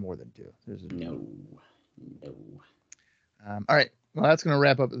do just more than 2. No. All right. Well, that's going to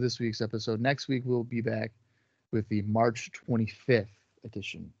wrap up this week's episode. Next week, we'll be back with the March 25th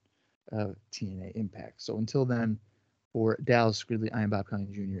edition of TNA Impact. So until then, for Dallas Gridley, I am Bob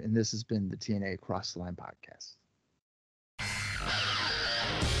Cunningham Jr., and this has been the TNA Across the Line podcast.